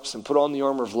of darkness and put on the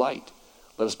armor of light.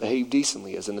 Let us behave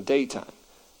decently as in the daytime,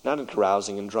 not in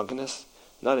carousing and drunkenness,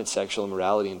 not in sexual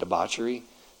immorality and debauchery,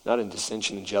 not in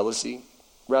dissension and jealousy.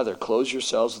 Rather, clothe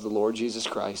yourselves with the Lord Jesus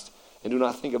Christ, and do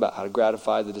not think about how to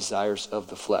gratify the desires of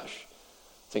the flesh.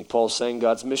 I think Paul's saying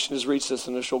God's mission has reached this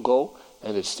initial goal,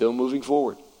 and it's still moving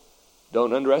forward.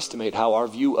 Don't underestimate how our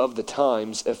view of the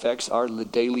times affects our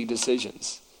daily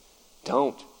decisions.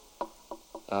 Don't.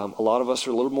 A lot of us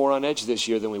are a little more on edge this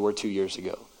year than we were 2 years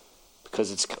ago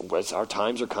because our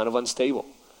times are kind of unstable.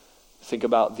 Think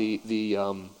about the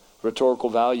rhetorical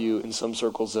value in some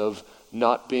circles of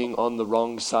not being on the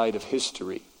wrong side of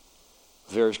history.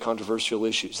 Various controversial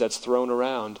issues. That's thrown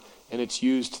around and it's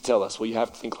used to tell us, well, you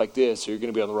have to think like this or you're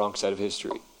going to be on the wrong side of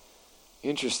history.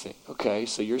 Interesting. Okay,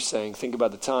 so you're saying think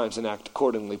about the times and act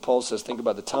accordingly. Paul says think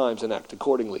about the times and act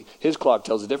accordingly. His clock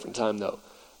tells a different time though.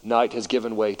 Night has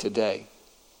given way to day.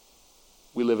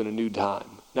 We live in a new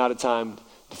time. Not a time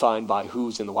defined by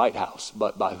who's in the White House,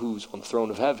 but by who's on the throne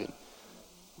of heaven.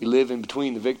 We live in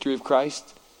between the victory of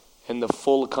Christ and the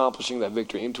full accomplishing of that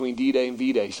victory, in between D-Day and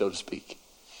V-Day, so to speak.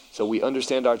 So we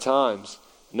understand our times.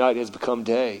 Night has become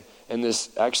day, and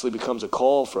this actually becomes a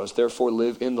call for us. Therefore,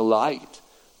 live in the light.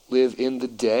 Live in the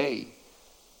day.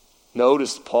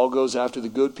 Notice Paul goes after the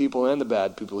good people and the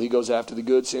bad people. He goes after the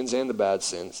good sins and the bad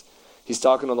sins. He's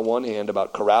talking on the one hand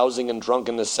about carousing and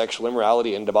drunkenness, sexual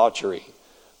immorality, and debauchery.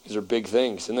 These are big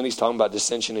things. And then he's talking about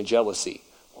dissension and jealousy.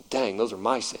 Well, dang, those are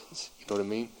my sins. You know what I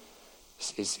mean?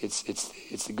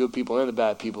 It's the good people and the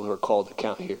bad people who are called to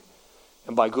account here.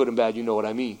 And by good and bad, you know what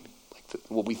I mean. Like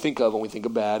what we think of when we think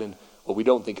of bad and what we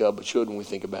don't think of but should when we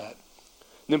think of bad.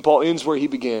 And then Paul ends where he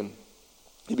began.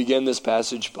 He began this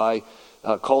passage by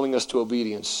calling us to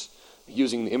obedience,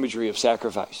 using the imagery of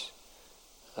sacrifice.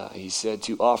 He said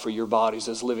to offer your bodies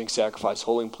as a living sacrifice,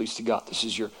 holy and pleasing to God. This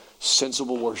is your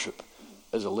sensible worship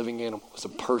as a living animal, as a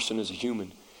person, as a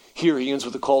human. Here he ends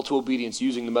with a call to obedience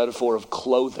using the metaphor of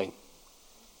clothing.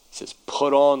 He says,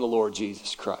 put on the Lord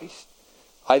Jesus Christ.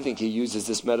 I think he uses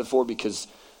this metaphor because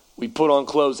we put on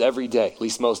clothes every day, at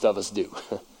least most of us do.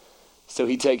 So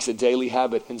he takes a daily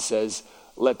habit and says,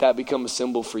 let that become a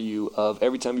symbol for you of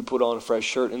every time you put on a fresh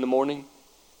shirt in the morning,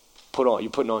 you're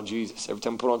putting on Jesus. Every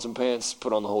time you put on some pants,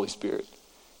 put on the Holy Spirit.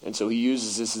 And so he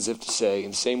uses this as if to say,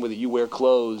 in the same way that you wear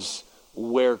clothes,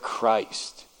 wear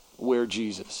Christ, wear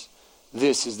Jesus.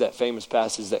 This is that famous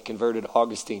passage that converted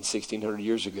Augustine 1,600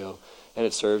 years ago, and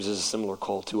it serves as a similar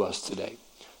call to us today.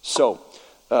 So,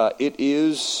 it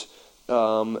is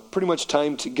pretty much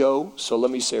time to go. So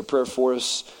let me say a prayer for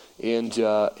us, and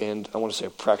I want to say a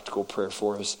practical prayer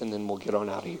for us, and then we'll get on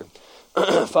out of here.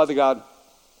 Father God,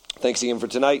 thanks again for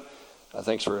tonight.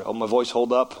 Thanks for my voice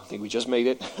hold up. I think we just made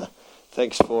it.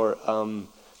 Thanks for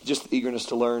just the eagerness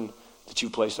to learn that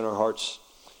you've placed in our hearts.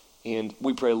 And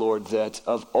we pray, Lord, that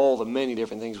of all the many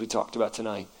different things we talked about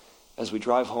tonight, as we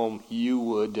drive home, you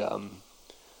would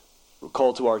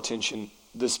call to our attention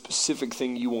the specific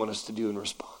thing you want us to do in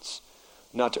response.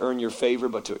 Not to earn your favor,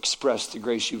 but to express the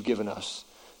grace you've given us.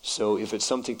 So if it's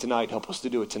something tonight, help us to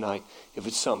do it tonight. If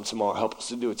it's something tomorrow, help us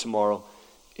to do it tomorrow.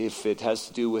 If it has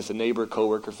to do with a neighbor,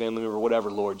 coworker, family member,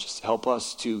 whatever, Lord, just help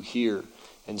us to hear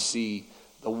and see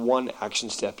the one action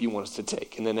step you want us to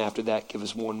take. And then after that, give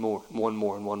us one more, and one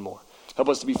more, and one more. Help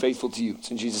us to be faithful to you.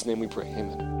 It's in Jesus' name we pray.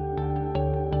 Amen.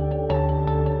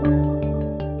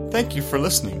 Thank you for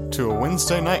listening to a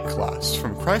Wednesday night class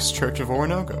from Christ Church of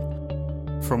Oronogo.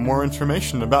 For more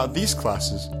information about these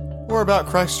classes, or about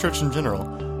Christ Church in general,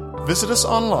 visit us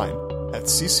online at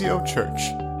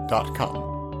ccochurch.com.